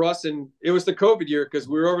jumped out for us, and it was the COVID year because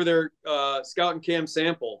we were over there scouting Cam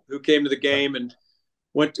Sample, who came to the game and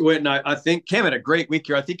went. And I think Cam had a great week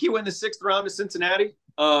here. I think he went in the 6th round to Cincinnati.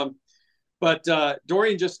 But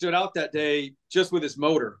Dorian just stood out that day just with his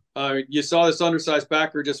motor. You saw this undersized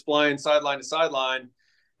backer just flying sideline to sideline,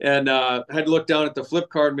 and I had to look down at the flip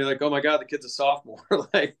card and be like, oh my God, the kid's a sophomore.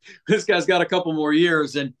 Like, this guy's got a couple more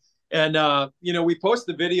years. And we post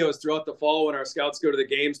the videos throughout the fall when our scouts go to the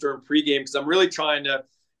games during pregame, because I'm really trying to,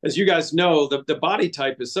 as you guys know, the body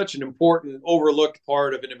type is such an important overlooked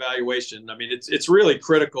part of an evaluation. I mean, it's really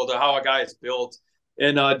critical to how a guy is built.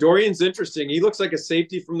 And Dorian's interesting. He looks like a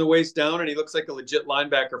safety from the waist down, and he looks like a legit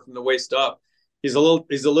linebacker from the waist up. He's a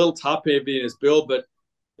little top heavy in his build, but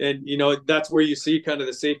that's where you see kind of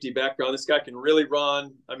the safety background. This guy can really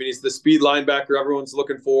run. I mean, he's the speed linebacker everyone's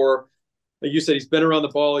looking for. Like you said, he's been around the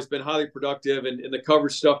ball. He's been highly productive, and the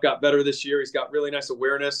coverage stuff got better this year. He's got really nice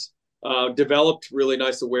awareness, developed really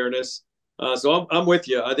nice awareness. So I'm with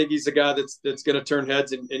you. I think he's a guy that's going to turn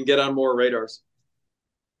heads and get on more radars.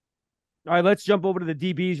 All right, let's jump over to the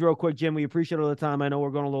DBs real quick, Jim. We appreciate all the time. I know we're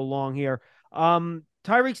going a little long here.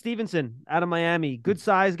 Tyrique Stevenson out of Miami, good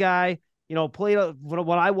size guy. Played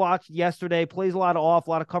what I watched yesterday. Plays a lot of off, a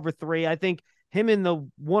lot of cover 3. I think him in the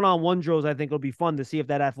one-on-one drills, I think it'll be fun to see if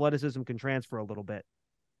that athleticism can transfer a little bit.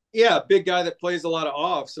 Yeah, big guy that plays a lot of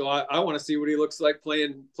off. So I want to see what he looks like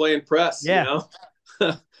playing press. Yeah.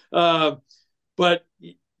 But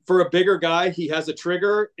for a bigger guy, he has a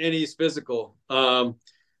trigger and he's physical. So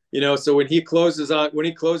when he closes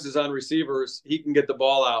on receivers, he can get the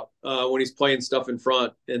ball out when he's playing stuff in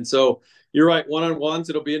front. And so you're right, one-on-ones,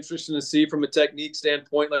 it'll be interesting to see from a technique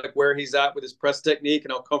standpoint, like where he's at with his press technique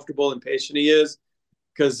and how comfortable and patient he is,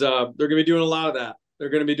 because they're going to be doing a lot of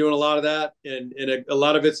that. And a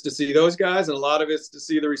lot of it's to see those guys, and a lot of it's to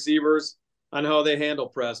see the receivers on how they handle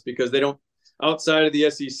press, because they don't, outside of the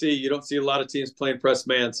SEC, you don't see a lot of teams playing press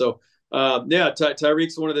man. So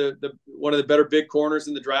Tyrique's one of the better big corners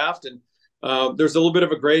in the draft, and there's a little bit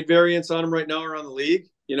of a grade variance on him right now around the league.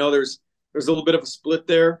 There's a little bit of a split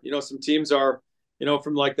there. Some teams are,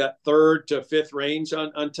 from like that 3rd to 5th range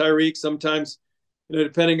on Tyrique. Sometimes,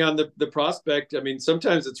 depending on the prospect, I mean,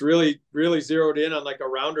 sometimes it's really, really zeroed in on like a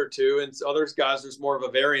round or two, and other guys there's more of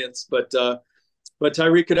a variance. But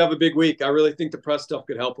Tyrique could have a big week. I really think the press stuff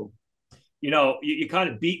could help him. You kind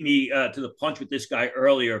of beat me to the punch with this guy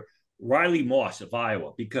earlier. Riley Moss of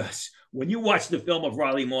Iowa, because when you watch the film of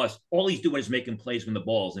Riley Moss, all he's doing is making plays when the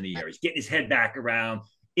ball's in the air. He's getting his head back around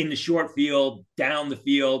in the short field, down the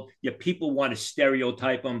field. People want to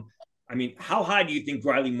stereotype him. I mean, how high do you think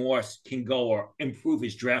Riley Moss can go or improve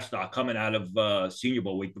his draft stock coming out of Senior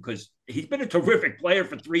Bowl week? Because he's been a terrific player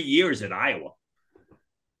for 3 years at Iowa.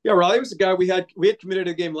 Yeah, Riley was the guy we had committed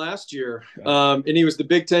a game last year, and he was the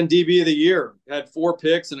Big Ten DB of the year. Had 4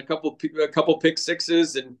 picks and a couple pick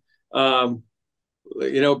sixes, and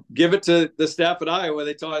give it to the staff at Iowa.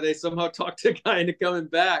 They somehow talked the guy into coming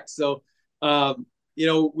back. So,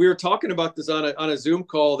 we were talking about this on a Zoom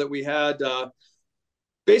call that we had.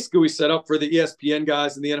 Basically, we set up for the ESPN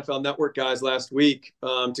guys and the NFL Network guys last week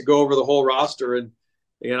to go over the whole roster. And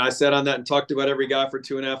I sat on that and talked about every guy for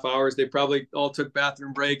 2.5 hours. They probably all took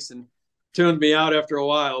bathroom breaks and tuned me out after a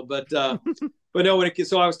while. But no,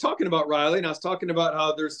 so I was talking about Riley, and I was talking about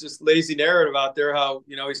how there's just lazy narrative out there, how,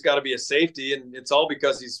 he's got to be a safety, and it's all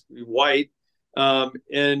because he's white.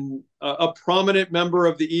 And a prominent member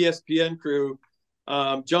of the ESPN crew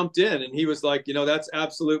jumped in, and he was like, that's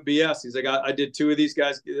absolute BS. He's like, I did two of this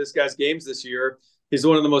guy's games this year. He's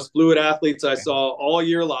one of the most fluid athletes I saw all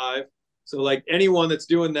year live. So like anyone that's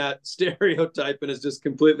doing that stereotyping is just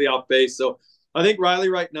completely off base. So I think Riley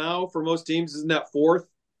right now for most teams is in that fourth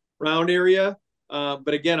round area.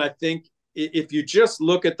 But again, I think if you just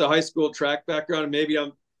look at the high school track background, and maybe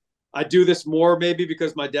I do this more maybe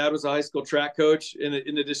because my dad was a high school track coach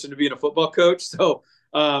in addition to being a football coach. So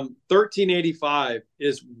 1385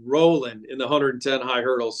 is rolling in the 110 high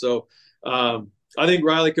hurdle. So I think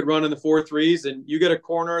Riley could run in the 4.3s, and you get a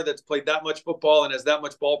corner that's played that much football and has that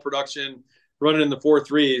much ball production running in the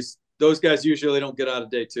 4.3s. Those guys usually don't get out of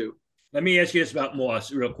day two. Let me ask you this about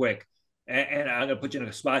Moss real quick. And I'm going to put you in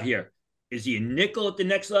a spot here. Is he a nickel at the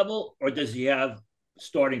next level, or does he have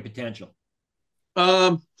starting potential?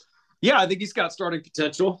 Yeah, I think he's got starting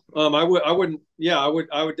potential. I would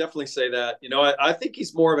definitely say that. I think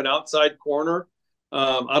he's more of an outside corner.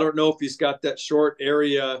 I don't know if he's got that short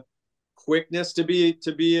area quickness to be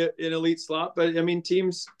an elite slot, but I mean,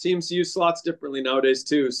 teams use slots differently nowadays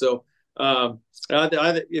too. So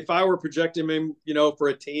if I were projecting him, for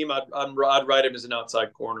a team, I'd write him as an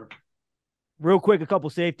outside corner. Real quick, a couple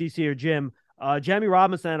safeties here, Jim. Jamie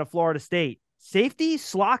Robinson out of Florida State. Safety,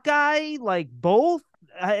 slot guy, like both?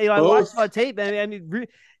 I watched my tape, and I mean,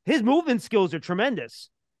 his movement skills are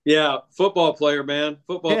tremendous. Yeah, football player, man.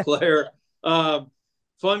 Football player.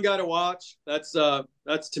 Fun guy to watch. That's to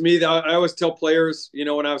me, I always tell players,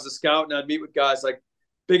 when I was a scout and I'd meet with guys, like,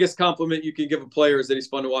 biggest compliment you can give a player is that he's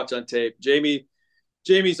fun to watch on tape.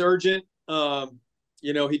 Jamie's urgent.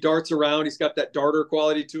 He darts around. He's got that darter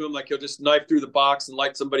quality to him. Like, he'll just knife through the box and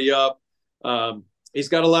light somebody up. He's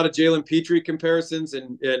got a lot of Jalen Petrie comparisons,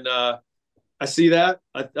 and I see that.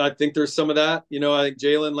 I think there's some of that. I think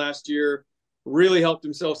Jalen last year really helped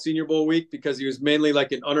himself Senior Bowl week because he was mainly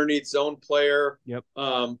like an underneath zone player,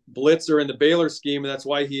 blitzer in the Baylor scheme, and that's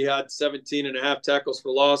why he had 17 and a half tackles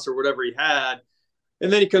for loss or whatever he had.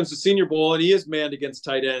 And then he comes to Senior Bowl, and he is manned against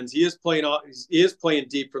tight ends. He is playing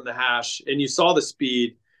deep from the hash, and you saw the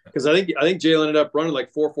speed because I think Jalen ended up running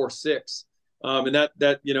like 4.46, and that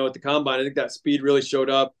at the combine, I think that speed really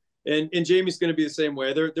showed up. And Jamie's going to be the same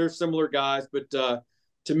way. They're similar guys, but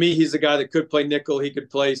to me, he's a guy that could play nickel. He could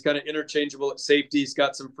play. He's kind of interchangeable at safety. He's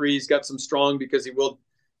got some free. He's got some strong because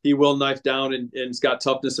he will knife down, and he's got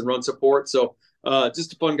toughness and run support. So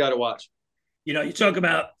just a fun guy to watch. You talk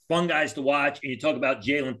about fun guys to watch, and you talk about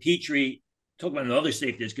Jalen Petrie. Talk about another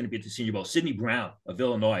safety that's going to be at the Senior Bowl, Sidney Brown of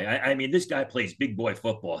Illinois. I mean, this guy plays big boy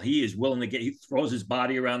football. He is willing to he throws his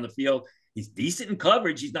body around the field. He's decent in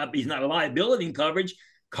coverage. He's not a liability in coverage.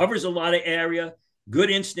 Covers a lot of area. Good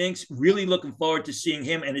instincts. Really looking forward to seeing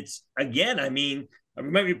him. And it's, again, I mean, I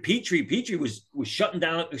remember Petrie. Petrie was shutting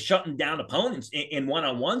down opponents in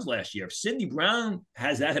one-on-ones last year. If Sidney Brown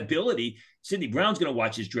has that ability, Sidney Brown's going to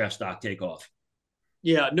watch his draft stock take off.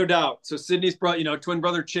 Yeah, no doubt. So Sidney's twin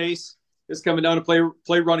brother Chase is coming down to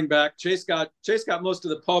play running back. Chase got most of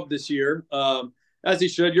the pub this year, as he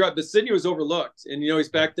should. You're right, but Sidney was overlooked, and he's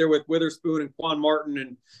back there with Witherspoon and Quan Martin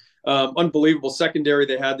and unbelievable secondary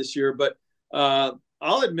they had this year. But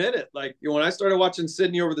I'll admit it. Like, when I started watching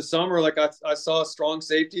Sidney over the summer, like I saw a strong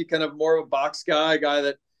safety, kind of more of a box guy, a guy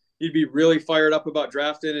that you'd be really fired up about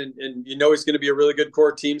drafting, and he's going to be a really good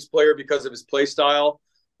core teams player because of his play style,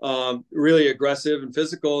 really aggressive and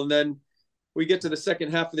physical. And then we get to the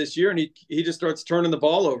second half of this year, and he just starts turning the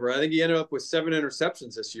ball over. I think he ended up with 7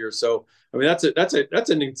 interceptions this year. So I mean, that's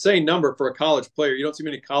an insane number for a college player. You don't see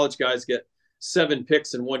many college guys get 7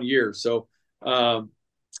 picks in 1 year. So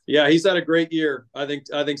yeah, he's had a great year. I think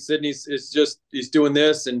Sidney's he's doing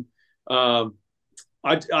this, and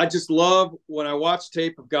I just love when I watch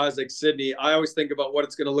tape of guys like Sidney. I always think about what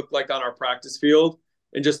it's going to look like on our practice field,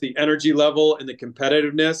 and just the energy level and the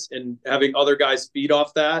competitiveness, and having other guys feed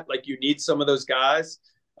off that. Like, you need some of those guys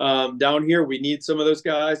down here. We need some of those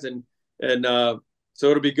guys, and so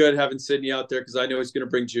it'll be good having Sidney out there because I know he's going to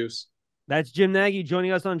bring juice. That's Jim Nagy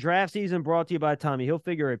joining us on Draft Season, brought to you by Tommy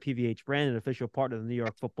Hilfiger, a PVH brand and official partner of the New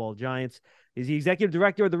York Football Giants. He's the executive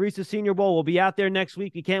director of the Reese's Senior Bowl. We'll be out there next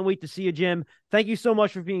week. We can't wait to see you, Jim. Thank you so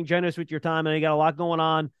much for being generous with your time. And you got a lot going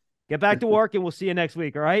on. Get back to work, and we'll see you next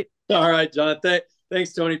week. All right? All right, John.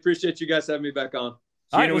 Thanks, Tony. Appreciate you guys having me back on.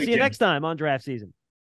 All right, we'll see you next time on Draft Season.